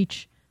Palm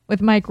Beach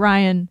with Mike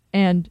Ryan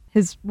and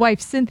his wife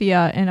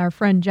Cynthia and our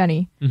friend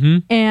Jenny. Mm-hmm.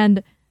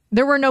 And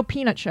there were no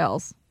peanut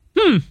shells.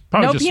 No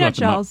peanut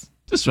shells.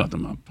 Just shut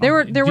them up. There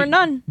were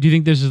none. Do you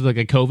think this is like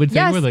a COVID thing?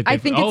 Yes, where like I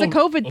think it's a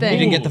COVID thing. You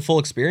didn't get the full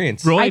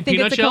experience. Roy, I think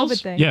peanut it's a shells?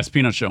 COVID thing. Yes,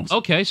 peanut shells.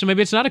 Okay, so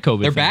maybe it's not a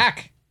COVID They're thing.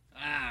 back.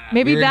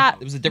 Maybe that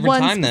it was a different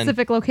one time then.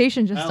 specific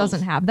location just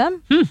doesn't have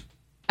them.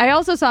 I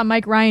also saw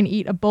Mike Ryan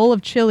eat a bowl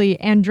of chili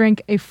and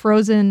drink a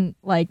frozen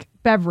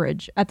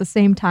beverage at the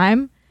same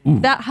time. Ooh.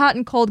 That hot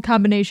and cold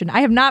combination, I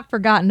have not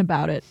forgotten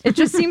about it. It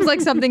just seems like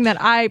something that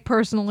I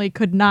personally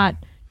could not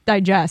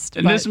digest.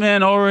 And this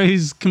man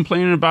always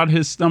complaining about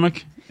his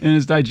stomach and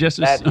his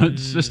digestive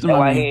system. That's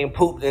why he ain't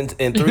pooped in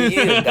 3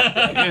 years.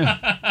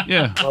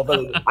 Yeah.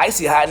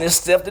 Icy hiding his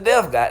stuff to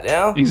death,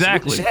 goddamn.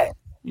 Exactly.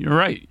 You're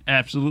right.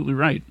 Absolutely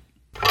right.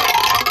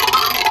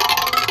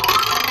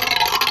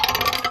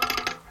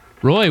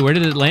 Roy, where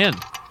did it land?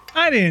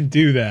 I didn't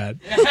do that.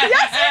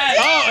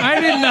 Oh, I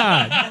did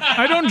not.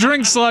 I don't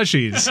drink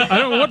slushies. I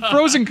don't. What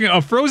frozen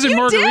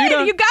margarita?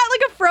 Did. You got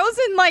like a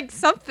frozen like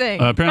something.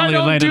 Apparently,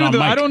 I it landed on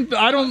Mike.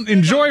 I don't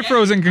enjoy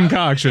frozen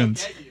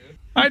concoctions.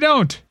 I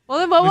don't. Well,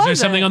 then what Was was there it?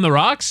 something on the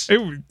rocks? It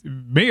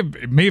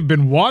may have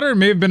been water,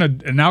 may have been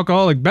an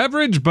alcoholic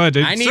beverage, but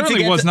it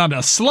certainly was not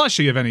a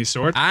slushy of any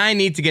sort. I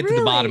need to get to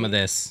the bottom of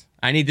this.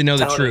 I need to know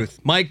the truth.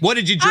 Mike, what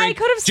did you drink? I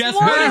could have Jeff,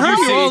 sworn. what I did heard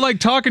you you say? all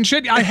like talking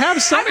shit. I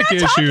have stomach I'm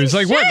not talking issues.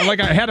 Like what? shit. Like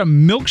I had a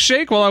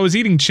milkshake while I was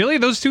eating chili.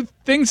 Those two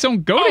things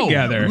don't go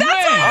together.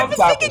 That's why I've been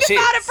talking thinking shit.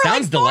 about it for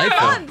Sounds like 4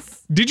 delightful.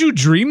 months. Did you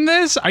dream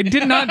this? I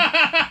did not.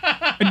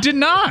 I did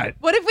not.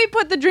 What if we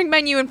put the drink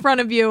menu in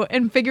front of you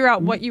and figure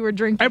out what you were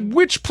drinking? At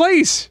which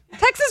place?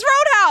 Texas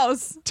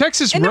Roadhouse.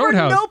 Texas And there were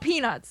Roadhouse. no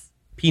peanuts.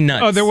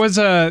 Peanuts. Oh, there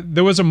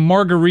was a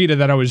margarita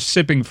that I was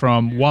sipping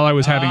from while I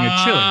was having a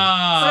chili.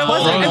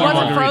 But it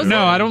wasn't frozen.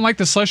 No, I don't like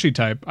the slushy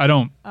type. I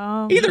don't.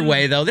 Either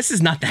way, though, this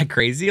is not that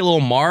crazy. A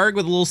little marg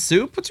with a little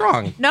soup. What's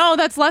wrong? No,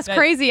 that's less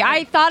crazy.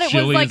 I thought it was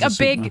Chili like is a a soup,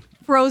 big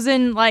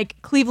frozen, like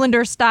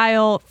Clevelander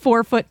style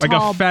 4 foot Like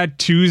tall. a Fat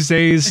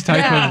Tuesdays type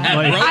Yeah. of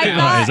like I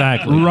thought-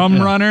 Exactly.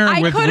 rum runner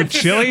I with could have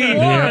chili.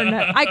 sworn.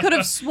 I could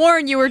have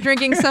sworn you were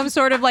drinking some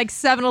sort of like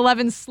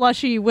 7-Eleven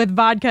slushy with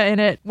vodka in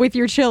it with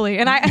your chili,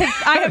 and I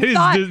have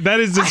thought That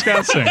is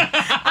disgusting.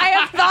 I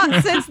have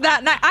thought since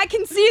that night. I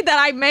can see that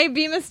I may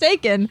be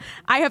mistaken.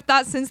 I have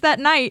thought since that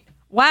night.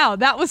 Wow,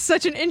 that was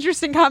such an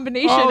interesting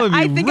combination. All of you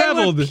I think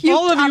reveled. I would have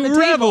All of on you the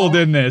reveled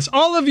table. in this.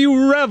 All of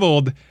you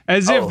reveled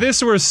as if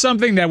this were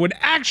something that would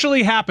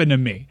actually happen to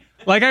me.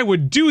 Like I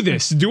would do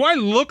this. Do I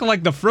look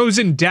like the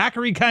frozen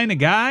daiquiri kind of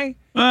guy?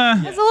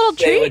 It's a little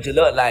Tell you what treat. you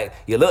look like.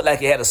 You look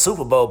like you had a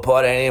Super Bowl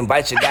party and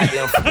invite your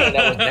goddamn friend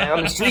that was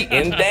down the street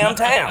in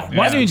downtown.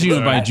 Why didn't you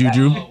invite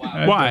Juju?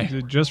 I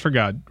Why? just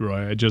forgot,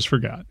 Roy. I just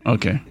forgot.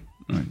 Okay.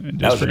 I That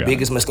just was the forgot.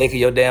 biggest mistake of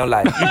your damn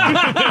life.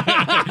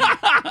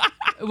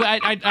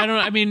 I don't.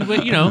 I mean,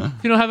 but, you know,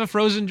 if you don't have a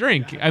frozen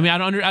drink. I mean, I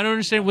don't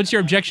understand. What's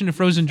your objection to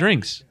frozen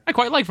drinks? I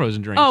quite like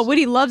frozen drinks. Oh,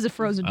 Woody loves a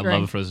frozen I drink.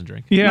 love a frozen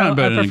drink. Yeah, Not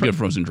better I than a prefer, good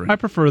frozen drink. I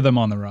prefer them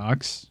on the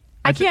rocks.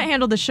 I can't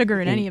handle the sugar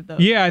in any of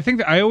those. Yeah, I think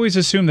that I always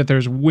assume that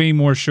there's way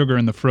more sugar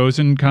in the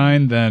frozen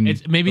kind than.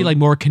 It's maybe like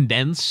more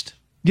condensed.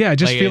 Yeah, I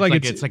just feel like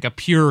it's like a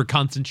pure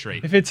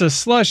concentrate. if it's a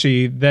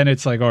slushy, then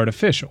it's like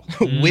artificial.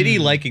 Witty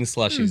liking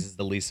slushies is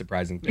the least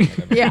surprising thing I've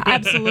ever. Yeah,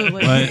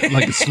 absolutely. like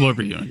a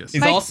Slurpee, I guess.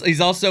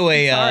 He's also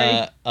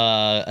a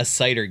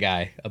cider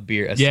guy, a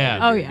beer. A Yeah.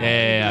 cider Oh, beer.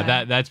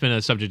 yeah. That's been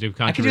a subject of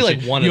I could controversy.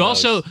 do like one of you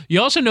those.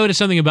 You also notice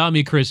something about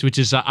me, Chris, which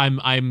is I'm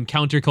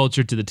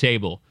counterculture to the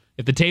table.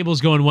 If the table's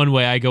going one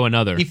way, I go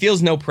another. He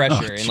feels no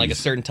pressure Oh, in like a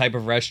jeez. certain type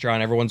of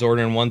restaurant. Everyone's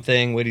ordering one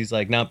thing. Witty's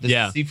like, nope, this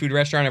Yeah. is a seafood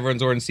restaurant.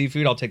 Everyone's ordering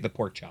seafood. I'll take the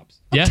pork chops.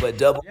 Yeah, But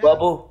Double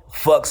Bubble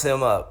fucks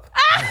him up.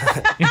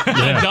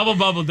 double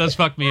bubble does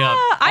fuck me up.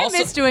 I Also-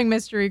 miss doing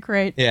Mystery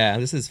Crate. Yeah,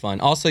 this is fun.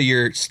 Also,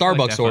 your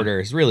Starbucks that fun. order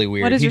is really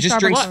weird. What is he your just Starbucks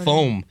drinks order?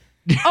 foam.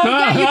 Oh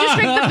yeah, you just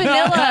drink the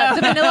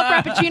vanilla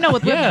frappuccino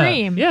with whipped Yeah,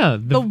 cream. yeah.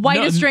 The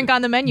whitest drink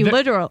on the menu.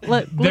 Literally,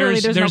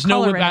 there's no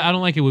color whip, in it. I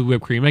don't like it with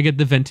whipped cream. I get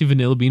the venti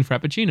vanilla bean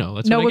frappuccino.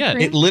 That's No what I whipped get.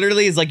 cream? It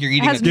literally is like you're It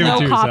eating has a Give it no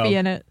to coffee yourself.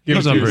 in it. Give it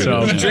Those to are pretty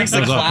yourself. good. He drinks a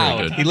Those are pretty cloud.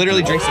 good. He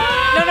literally drinks it. No.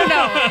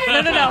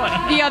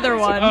 The other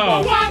one.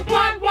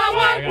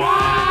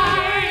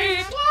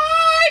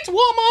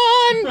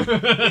 Woman.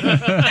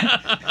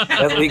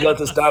 That's when he go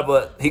to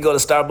Starbucks. He go to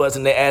Starbucks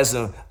and they ask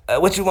him,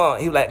 "What you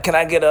want?" He was like, "Can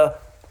I get a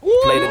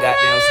play the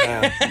goddamn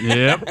sound?"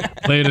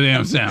 Yep. Play the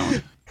damn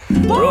sound.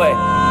 Roy,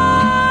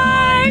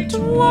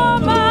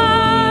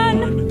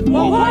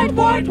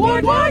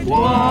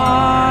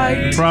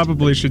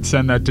 Probably should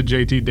send that to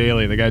JT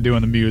Daly, the guy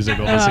doing the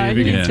musical, to see if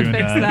he he can needs to tune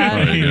fix that. that.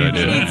 Probably a good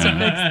He idea. needs to fix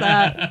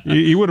that.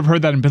 He would have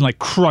heard that and been like,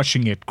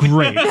 crushing it.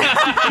 Great. Crushing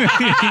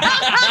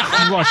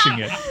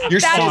it. You're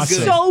That so is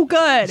good. so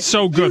good.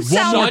 So good. You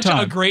One sound more Such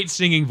time. a great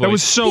singing voice. That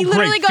was so He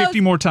literally great. goes,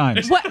 50 more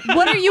times.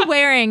 What are you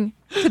wearing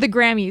to the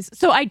Grammys?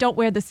 So I don't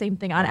wear the same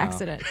thing on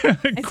accident.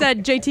 I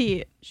said,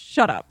 JT,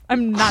 shut up.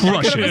 I'm not that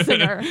Crush good of a it.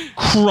 singer.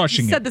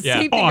 Crushing Said it. the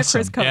same thing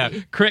Awesome. to Chris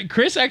Cody. Yeah,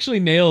 Chris actually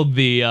nailed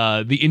the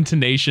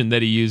intonation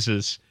that he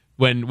uses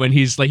when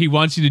he's like he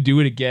wants you to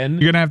do it again.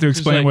 You're going to have to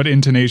explain like- what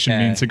intonation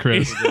means to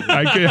Chris.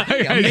 I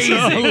Amazing.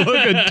 saw a look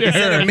at He said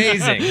Derek.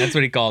 amazing. That's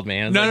what he called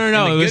me. I was No, like, no, in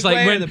no. the It was good like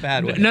way or when the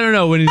bad way.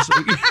 No. When he's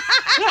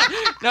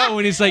no,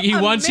 when he's like he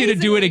wants you to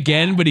do it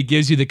again, but he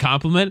gives you the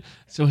compliment.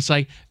 So it's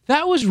like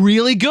that was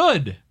really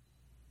good.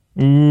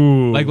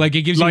 Ooh. Like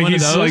it gives you like one of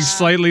he's those. like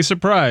slightly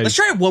surprised. Let's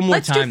try it one more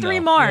Let's time. do 3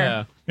 though. more.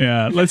 Yeah.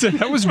 Yeah,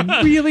 that was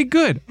really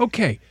good.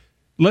 Okay,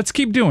 let's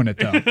keep doing it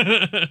though.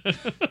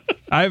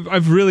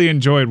 I've really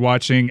enjoyed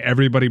watching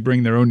everybody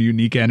bring their own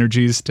unique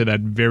energies to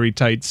that very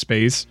tight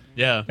space.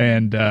 Yeah.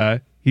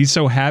 And he's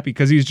so happy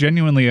because he's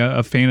genuinely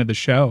a fan of the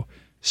show.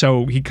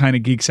 So he kind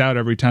of geeks out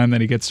every time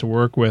that he gets to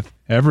work with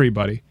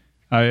everybody.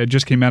 I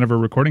just came out of a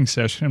recording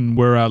session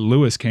where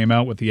Lewis came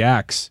out with the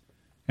axe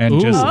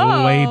and just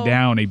Oh. laid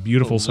down a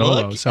beautiful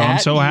solo. Look So I'm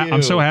so at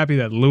I'm so you. happy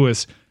that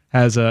Lewis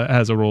has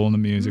a role in the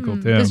musical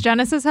too. Does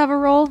Genesis have a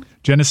role?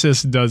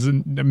 Genesis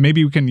doesn't.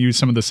 Maybe we can use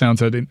some of the sounds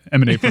that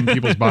emanate from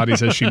people's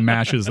bodies as she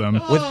mashes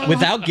them.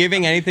 Without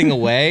giving anything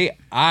away,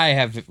 I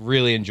have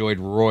really enjoyed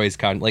Roy's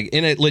like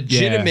in a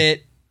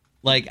legitimate.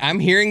 Like I'm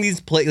hearing these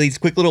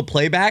quick little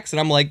playbacks, and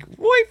I'm like,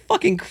 Roy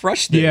fucking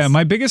crushed this. Yeah,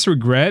 my biggest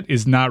regret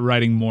is not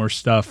writing more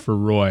stuff for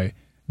Roy.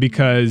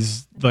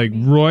 Because like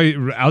Roy,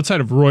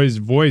 outside of Roy's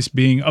voice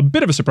being a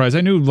bit of a surprise,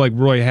 I knew like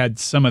Roy had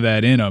some of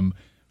that in him.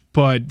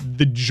 But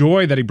the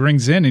joy that he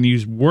brings in, and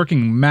he's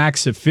working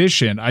max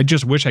efficient. I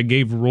just wish I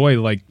gave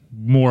Roy like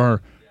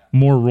more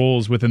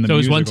roles within the musical. So it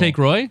was one take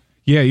Roy?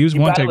 Yeah, he was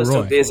one take was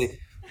Roy. So busy.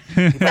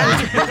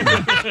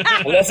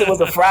 Unless it was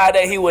a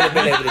Friday, he would have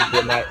been able to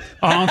do that.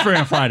 Oh, I'm free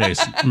on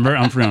Fridays.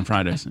 I'm free on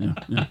Fridays.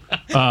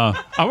 Yeah.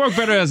 I work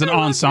better as an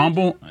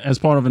ensemble, as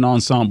part of an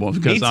ensemble,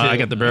 because I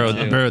got the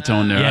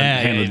baritone there. I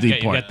handle the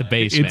deep part. You got the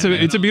bass.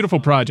 It's a beautiful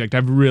project.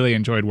 I've really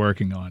enjoyed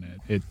working on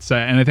it. It's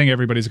and I think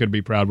everybody's going to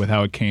be proud with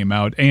how it came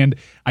out. And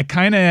I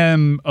kind of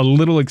am a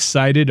little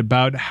excited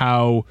about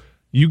how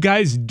you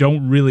guys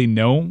don't really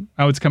know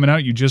how it's coming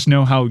out. You just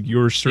know how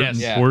your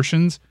certain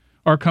portions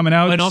are coming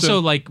out. And also,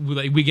 like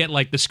we get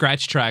like the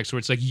scratch tracks where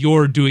it's like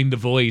you're doing the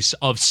voice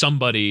of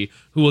somebody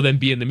who will then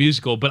be in the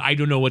musical, but I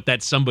don't know what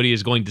that somebody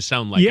is going to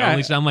sound like. I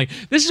only sound like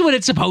this is what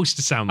it's supposed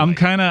to sound like.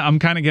 I'm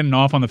kind of getting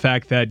off on the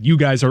fact that you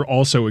guys are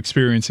also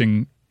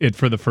experiencing it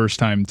for the first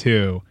time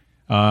too.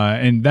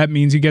 And that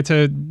means you get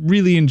to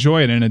really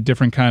enjoy it in a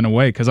different kind of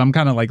way, because I'm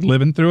kind of like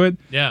living through it.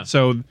 Yeah.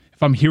 So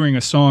if I'm hearing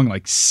a song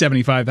like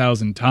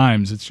 75,000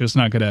 times, it's just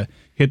not going to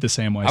hit the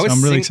same way. So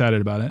I'm really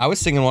excited about it. I was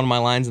singing one of my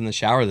lines in the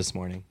shower this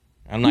morning.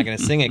 I'm not going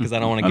to sing it because I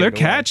don't want to They're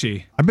give it away.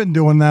 catchy. I've been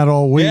doing that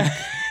all week.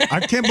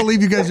 I can't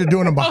believe you guys are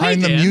doing a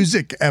behind the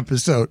music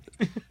episode.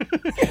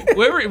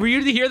 Were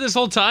you here this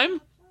whole time?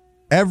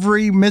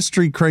 Every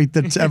mystery crate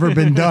that's ever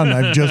been done,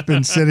 I've just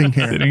been sitting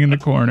here. Sitting in the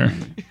corner.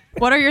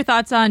 What are your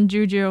thoughts on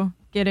Juju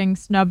getting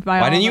snubbed by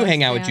all Why didn't you of us,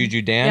 hang out with Dan?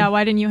 Juju, Dan? Yeah,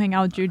 why didn't you hang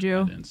out with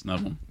Juju? Didn't snub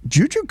him.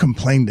 Juju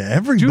complained to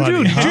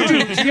everybody.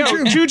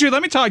 Juju,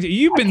 let me talk to you.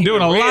 You've been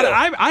doing a lot.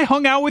 I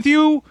hung out with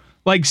you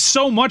like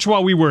so much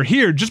while we were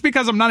here. Just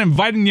because I'm not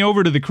inviting you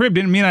over to the crib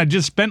didn't mean I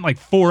just spent like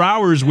 4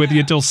 hours with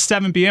you till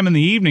 7 p.m. in the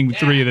evening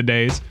 3 of the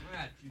days.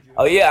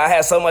 Oh yeah, I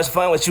had so much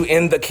fun with you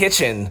in the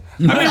kitchen.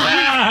 We were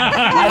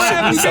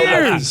having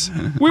beers.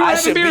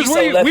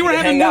 We were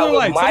having Miller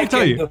Lights. Let me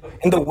tell you,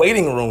 in the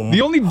waiting room.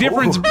 The only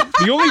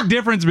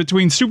difference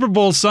between Super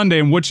Bowl Sunday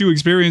and what you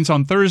experienced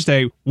on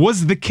Thursday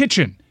was the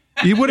kitchen.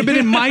 You would have been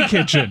in my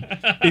kitchen.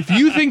 If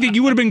you think that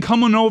you would have been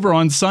coming over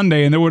on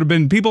Sunday and there would have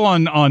been people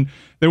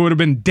there would have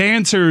been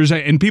dancers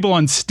and people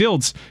on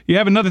stilts, you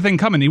have another thing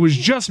coming. It was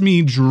just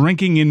me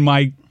drinking in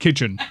my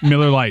kitchen,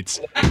 Miller Lights.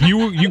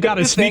 You got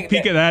a sneak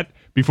peek of that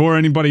before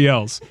anybody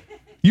else.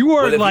 You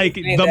are like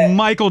the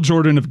Michael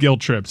Jordan of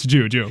guilt trips,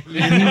 Juju.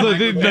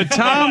 the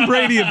Tom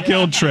Brady of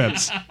guilt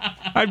trips.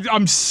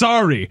 I'm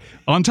sorry.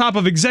 On top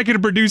of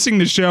executive producing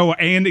the show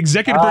and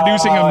executive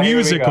producing a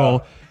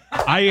musical,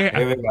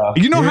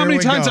 you know how many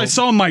times I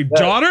saw my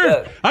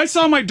daughter? I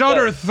saw my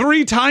daughter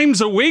 3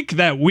 times a week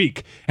that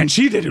week, and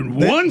she didn't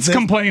once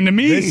complain to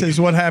me. This is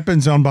what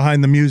happens on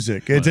Behind the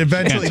Music. It's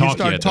eventually you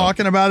start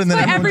talking about it, and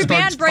then everyone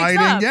starts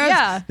fighting.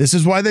 Yes. This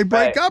is why they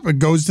break up. It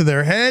goes to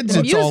their heads.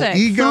 It's all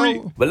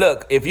ego. But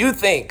look, if you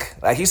think,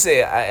 like you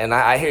said, and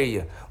I hear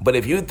you, but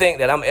if you think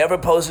that I'm ever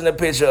posting a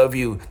picture of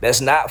you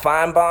that's not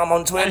Feinbaum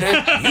on Twitter,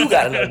 you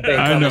got another thing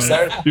coming,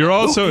 sir. You're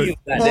also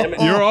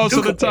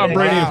the Tom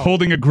Brady of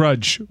holding a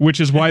grudge, which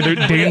is why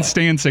Dan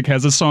Stancic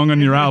has a song on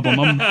your album.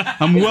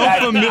 I'm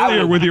well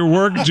familiar with your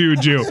work,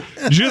 Juju.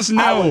 Just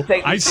know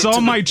I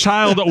saw my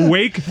child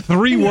awake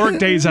 3 work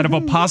days out of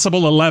a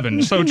possible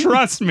 11. So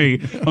trust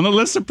me, on the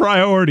list of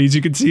priorities,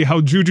 you can see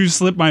how Juju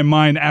slipped my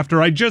mind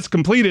after I just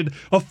completed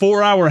a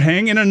 4-hour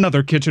hang in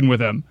another kitchen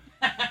with him.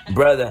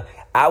 Brother,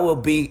 I will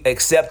be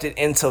accepted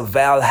into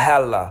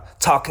Valhalla,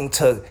 talking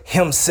to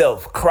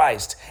himself,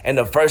 Christ. And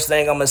the first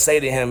thing I'm going to say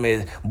to him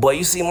is, boy,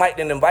 you see, Mike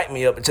didn't invite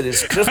me up to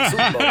this Christmas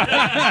Super Bowl.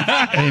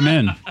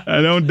 Amen.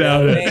 I don't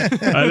doubt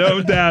it. I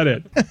don't doubt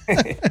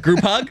it. Group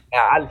hug?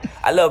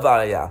 I love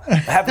all of y'all.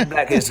 Happy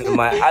Black History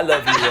Month. I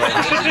love you.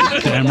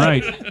 Damn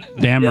right.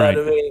 Damn right.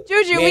 What I mean?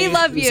 Juju, we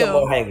love you. Some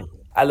more hanging.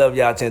 I love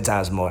y'all 10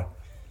 times more.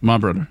 My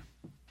brother.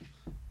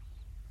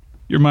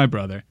 You're my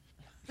brother.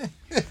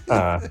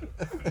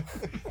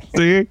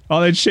 See?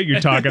 All that shit you're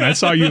talking. I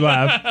saw you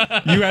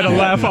laugh. You had a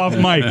laugh off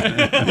mic.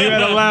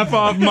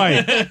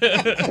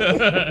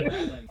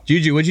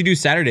 Juju, what'd you do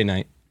Saturday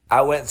night?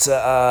 I went to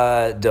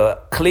the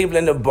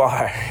Cleveland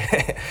bar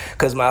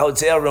because my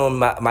hotel room,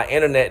 my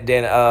internet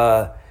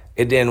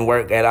didn't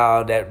work at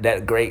all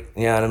that great.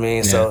 You know what I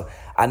mean? Yeah. So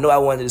I know I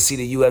wanted to see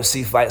the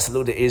UFC fight.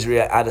 Salute to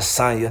Israel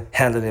Adesanya,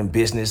 handling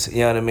business. You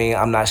know what I mean?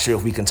 I'm not sure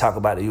if we can talk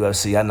about the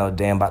UFC. I know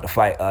Dan about to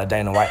fight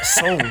Dana White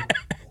soon.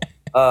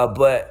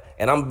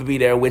 And I'm gonna be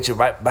there with you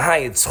right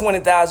behind you,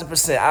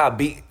 20,000%. I'll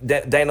beat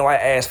Dana White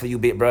ass for you,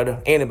 big brother.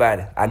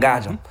 Anybody, I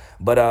got you.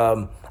 But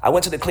I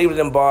went to the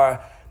Cleveland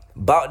bar,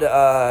 bought the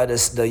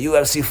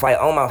UFC fight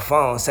on my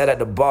phone, sat at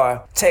the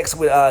bar, text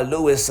with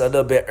Lewis a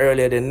little bit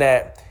earlier than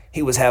that.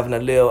 he was having a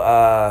little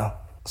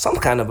some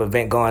kind of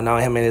event going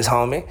on, him and his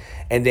homie.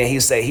 And then he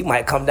said he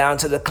might come down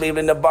to the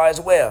Cleveland bar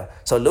as well.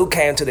 So Lou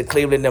came to the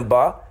Cleveland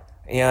bar,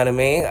 you know what I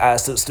mean?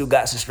 Stu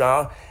got so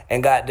strong,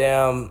 and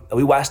goddamn,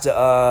 we watched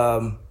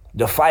the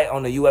fight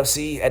on the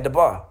UFC at the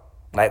bar,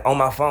 like on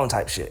my phone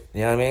type shit,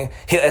 you know what I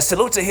mean?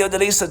 Salute to Hilda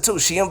Lisa too.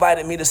 She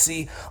invited me to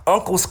see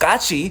Uncle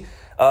Scotchy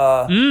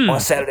on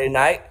Saturday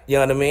night, you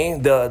know what I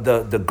mean?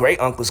 The great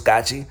Uncle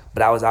Scotchy,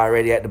 but I was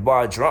already at the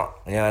bar drunk,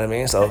 you know what I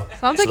mean? So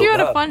sounds like you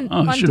had a fun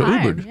time.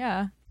 Ubered.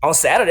 Yeah. On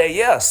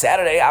Saturday,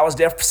 I was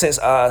there since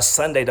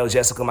Sunday though,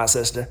 Jessica, my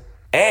sister.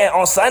 And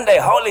on Sunday,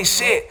 holy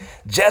shit,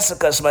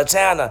 Jessica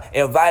Smetana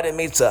invited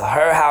me to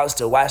her house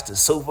to watch the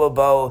Super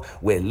Bowl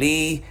with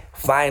Lee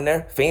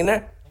Feiner.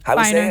 How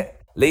we say it?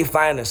 Lee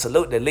Feiner.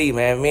 Salute to Lee,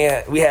 man.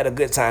 We had a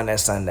good time that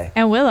Sunday.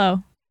 And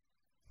Willow.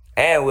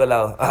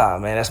 Oh,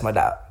 man, that's my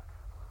dog.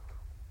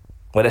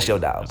 Well, that's your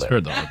dog. That's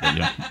her dog, but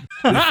yeah.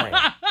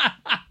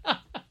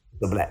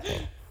 The black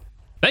thing.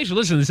 Thanks for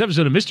listening to this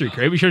episode of Mystery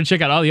Crate. Be sure to check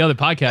out all the other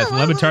podcasts,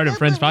 Lemon Tart and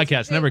Friends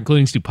podcast network,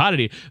 including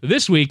Stupidity.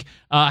 This week,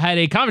 had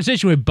a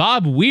conversation with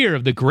Bob Weir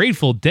of the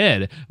Grateful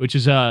Dead, which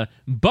is a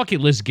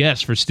bucket list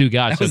guest for Stu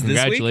Gott. So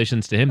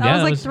congratulations to him.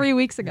 That was like 3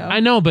 weeks ago. I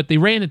know, but they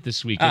ran it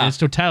this week in its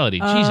totality.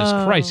 Jesus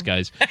Christ,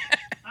 guys.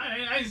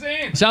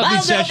 South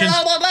Beach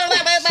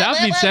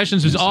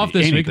Sessions was off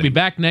this week. We'll be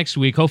back next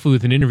week, hopefully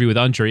with an interview with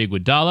Andre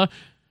Iguodala.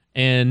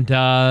 And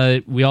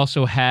we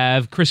also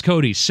have Chris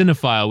Cody,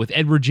 Cinephile, with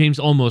Edward James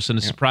Olmos and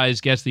a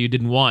surprise guest that you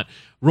didn't want.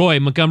 Roy,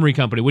 Montgomery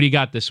Company, what do you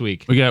got this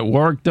week? We got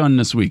Warwick Dunn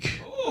this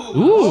week.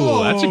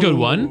 Ooh, that's a good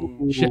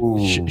one.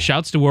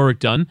 Shouts to Warwick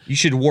Dunn. You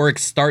should Warwick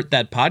start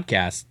that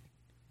podcast.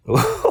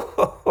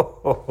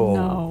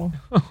 No.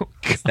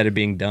 Instead of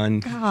being done.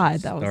 God,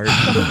 that was...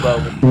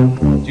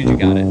 Dude, you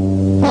got it.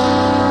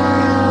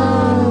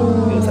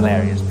 It was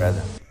hilarious,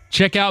 brother.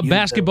 Check out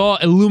Basketball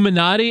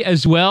Illuminati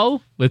as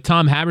well with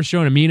Tom Haberstroh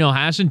and Amin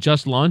El-Hassan.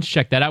 Just launched.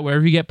 Check that out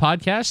wherever you get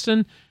podcasts.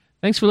 And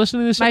thanks for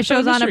listening to this. My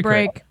show's on a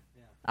break.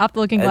 Off the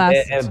Looking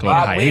Glass. And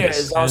Bob Weir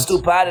is on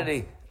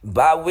Stupidity.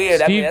 Bob Weir,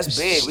 that's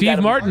big.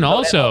 Steve Martin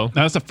also.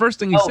 That's the first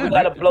thing he said. We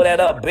gotta blow that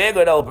up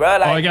bigger though, bro.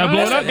 Like, I gotta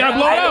blow it up. Gotta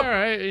blow it up. All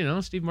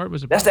right, Steve Martin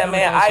was a. That's that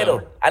man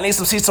Idol. I need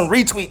to see some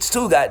retweets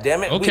too. God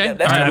damn it. Okay.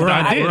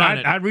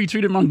 I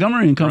retweeted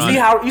Montgomery and Company.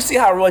 You see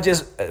how Roy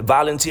just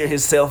volunteered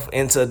himself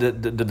into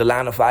the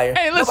line of fire.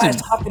 Hey, listen.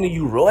 Nobody's talking to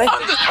you, Roy. You're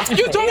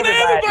talking to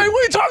everybody. What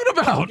are you talking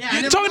about?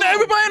 You're talking to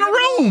everybody in the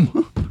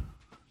room,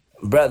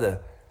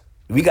 brother.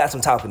 We got some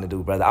talking to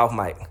do, brother. Off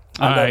mic.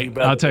 All right,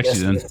 I'll text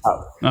you then.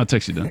 I'll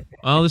text you then.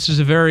 Well, this is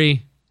a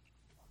very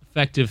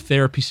effective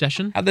therapy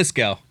session. How'd this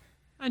go?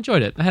 I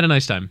enjoyed it. I had a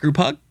nice time. Group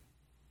hug?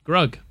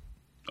 Grug.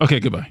 Okay,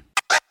 goodbye.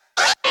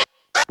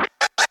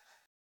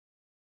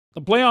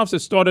 The playoffs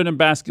have started in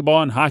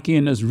basketball and hockey,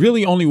 and there's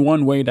really only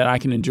one way that I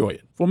can enjoy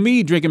it. For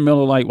me, drinking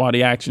Miller Lite while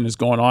the action is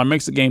going on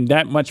makes the game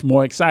that much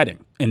more exciting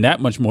and that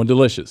much more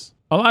delicious.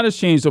 A lot has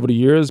changed over the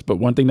years, but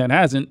one thing that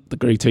hasn't, the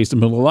great taste of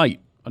Miller Lite.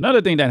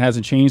 Another thing that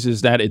hasn't changed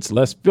is that it's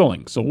less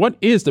filling. So what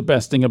is the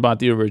best thing about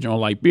the original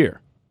light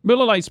beer?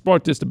 Miller Lite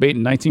sparked this debate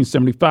in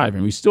 1975,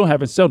 and we still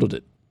haven't settled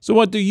it. So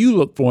what do you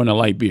look for in a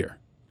light beer?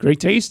 Great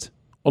taste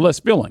or less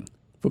filling?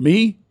 For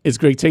me, it's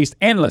great taste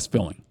and less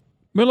filling.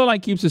 Miller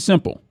Lite keeps it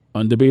simple.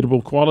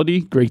 Undebatable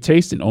quality, great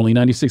taste, and only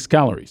 96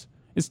 calories.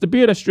 It's the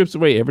beer that strips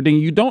away everything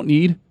you don't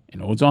need and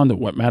holds on to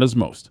what matters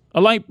most. A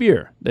light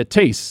beer that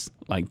tastes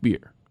like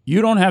beer.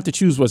 You don't have to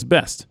choose what's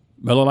best.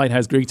 Miller Lite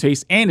has great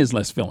taste and is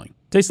less filling.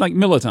 Tastes like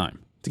Miller time.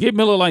 To get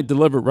Miller Lite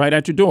delivered right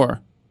at your door,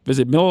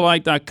 visit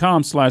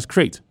MillerLite.com/crate,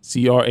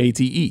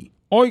 CRATE.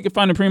 Or you can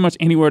find it pretty much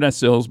anywhere that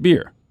sells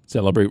beer.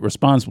 Celebrate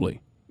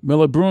responsibly.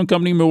 Miller Brewing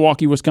Company,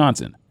 Milwaukee,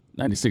 Wisconsin.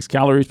 96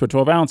 calories per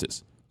 12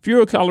 ounces.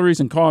 Fewer calories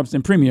and carbs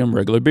than premium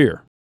regular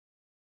beer.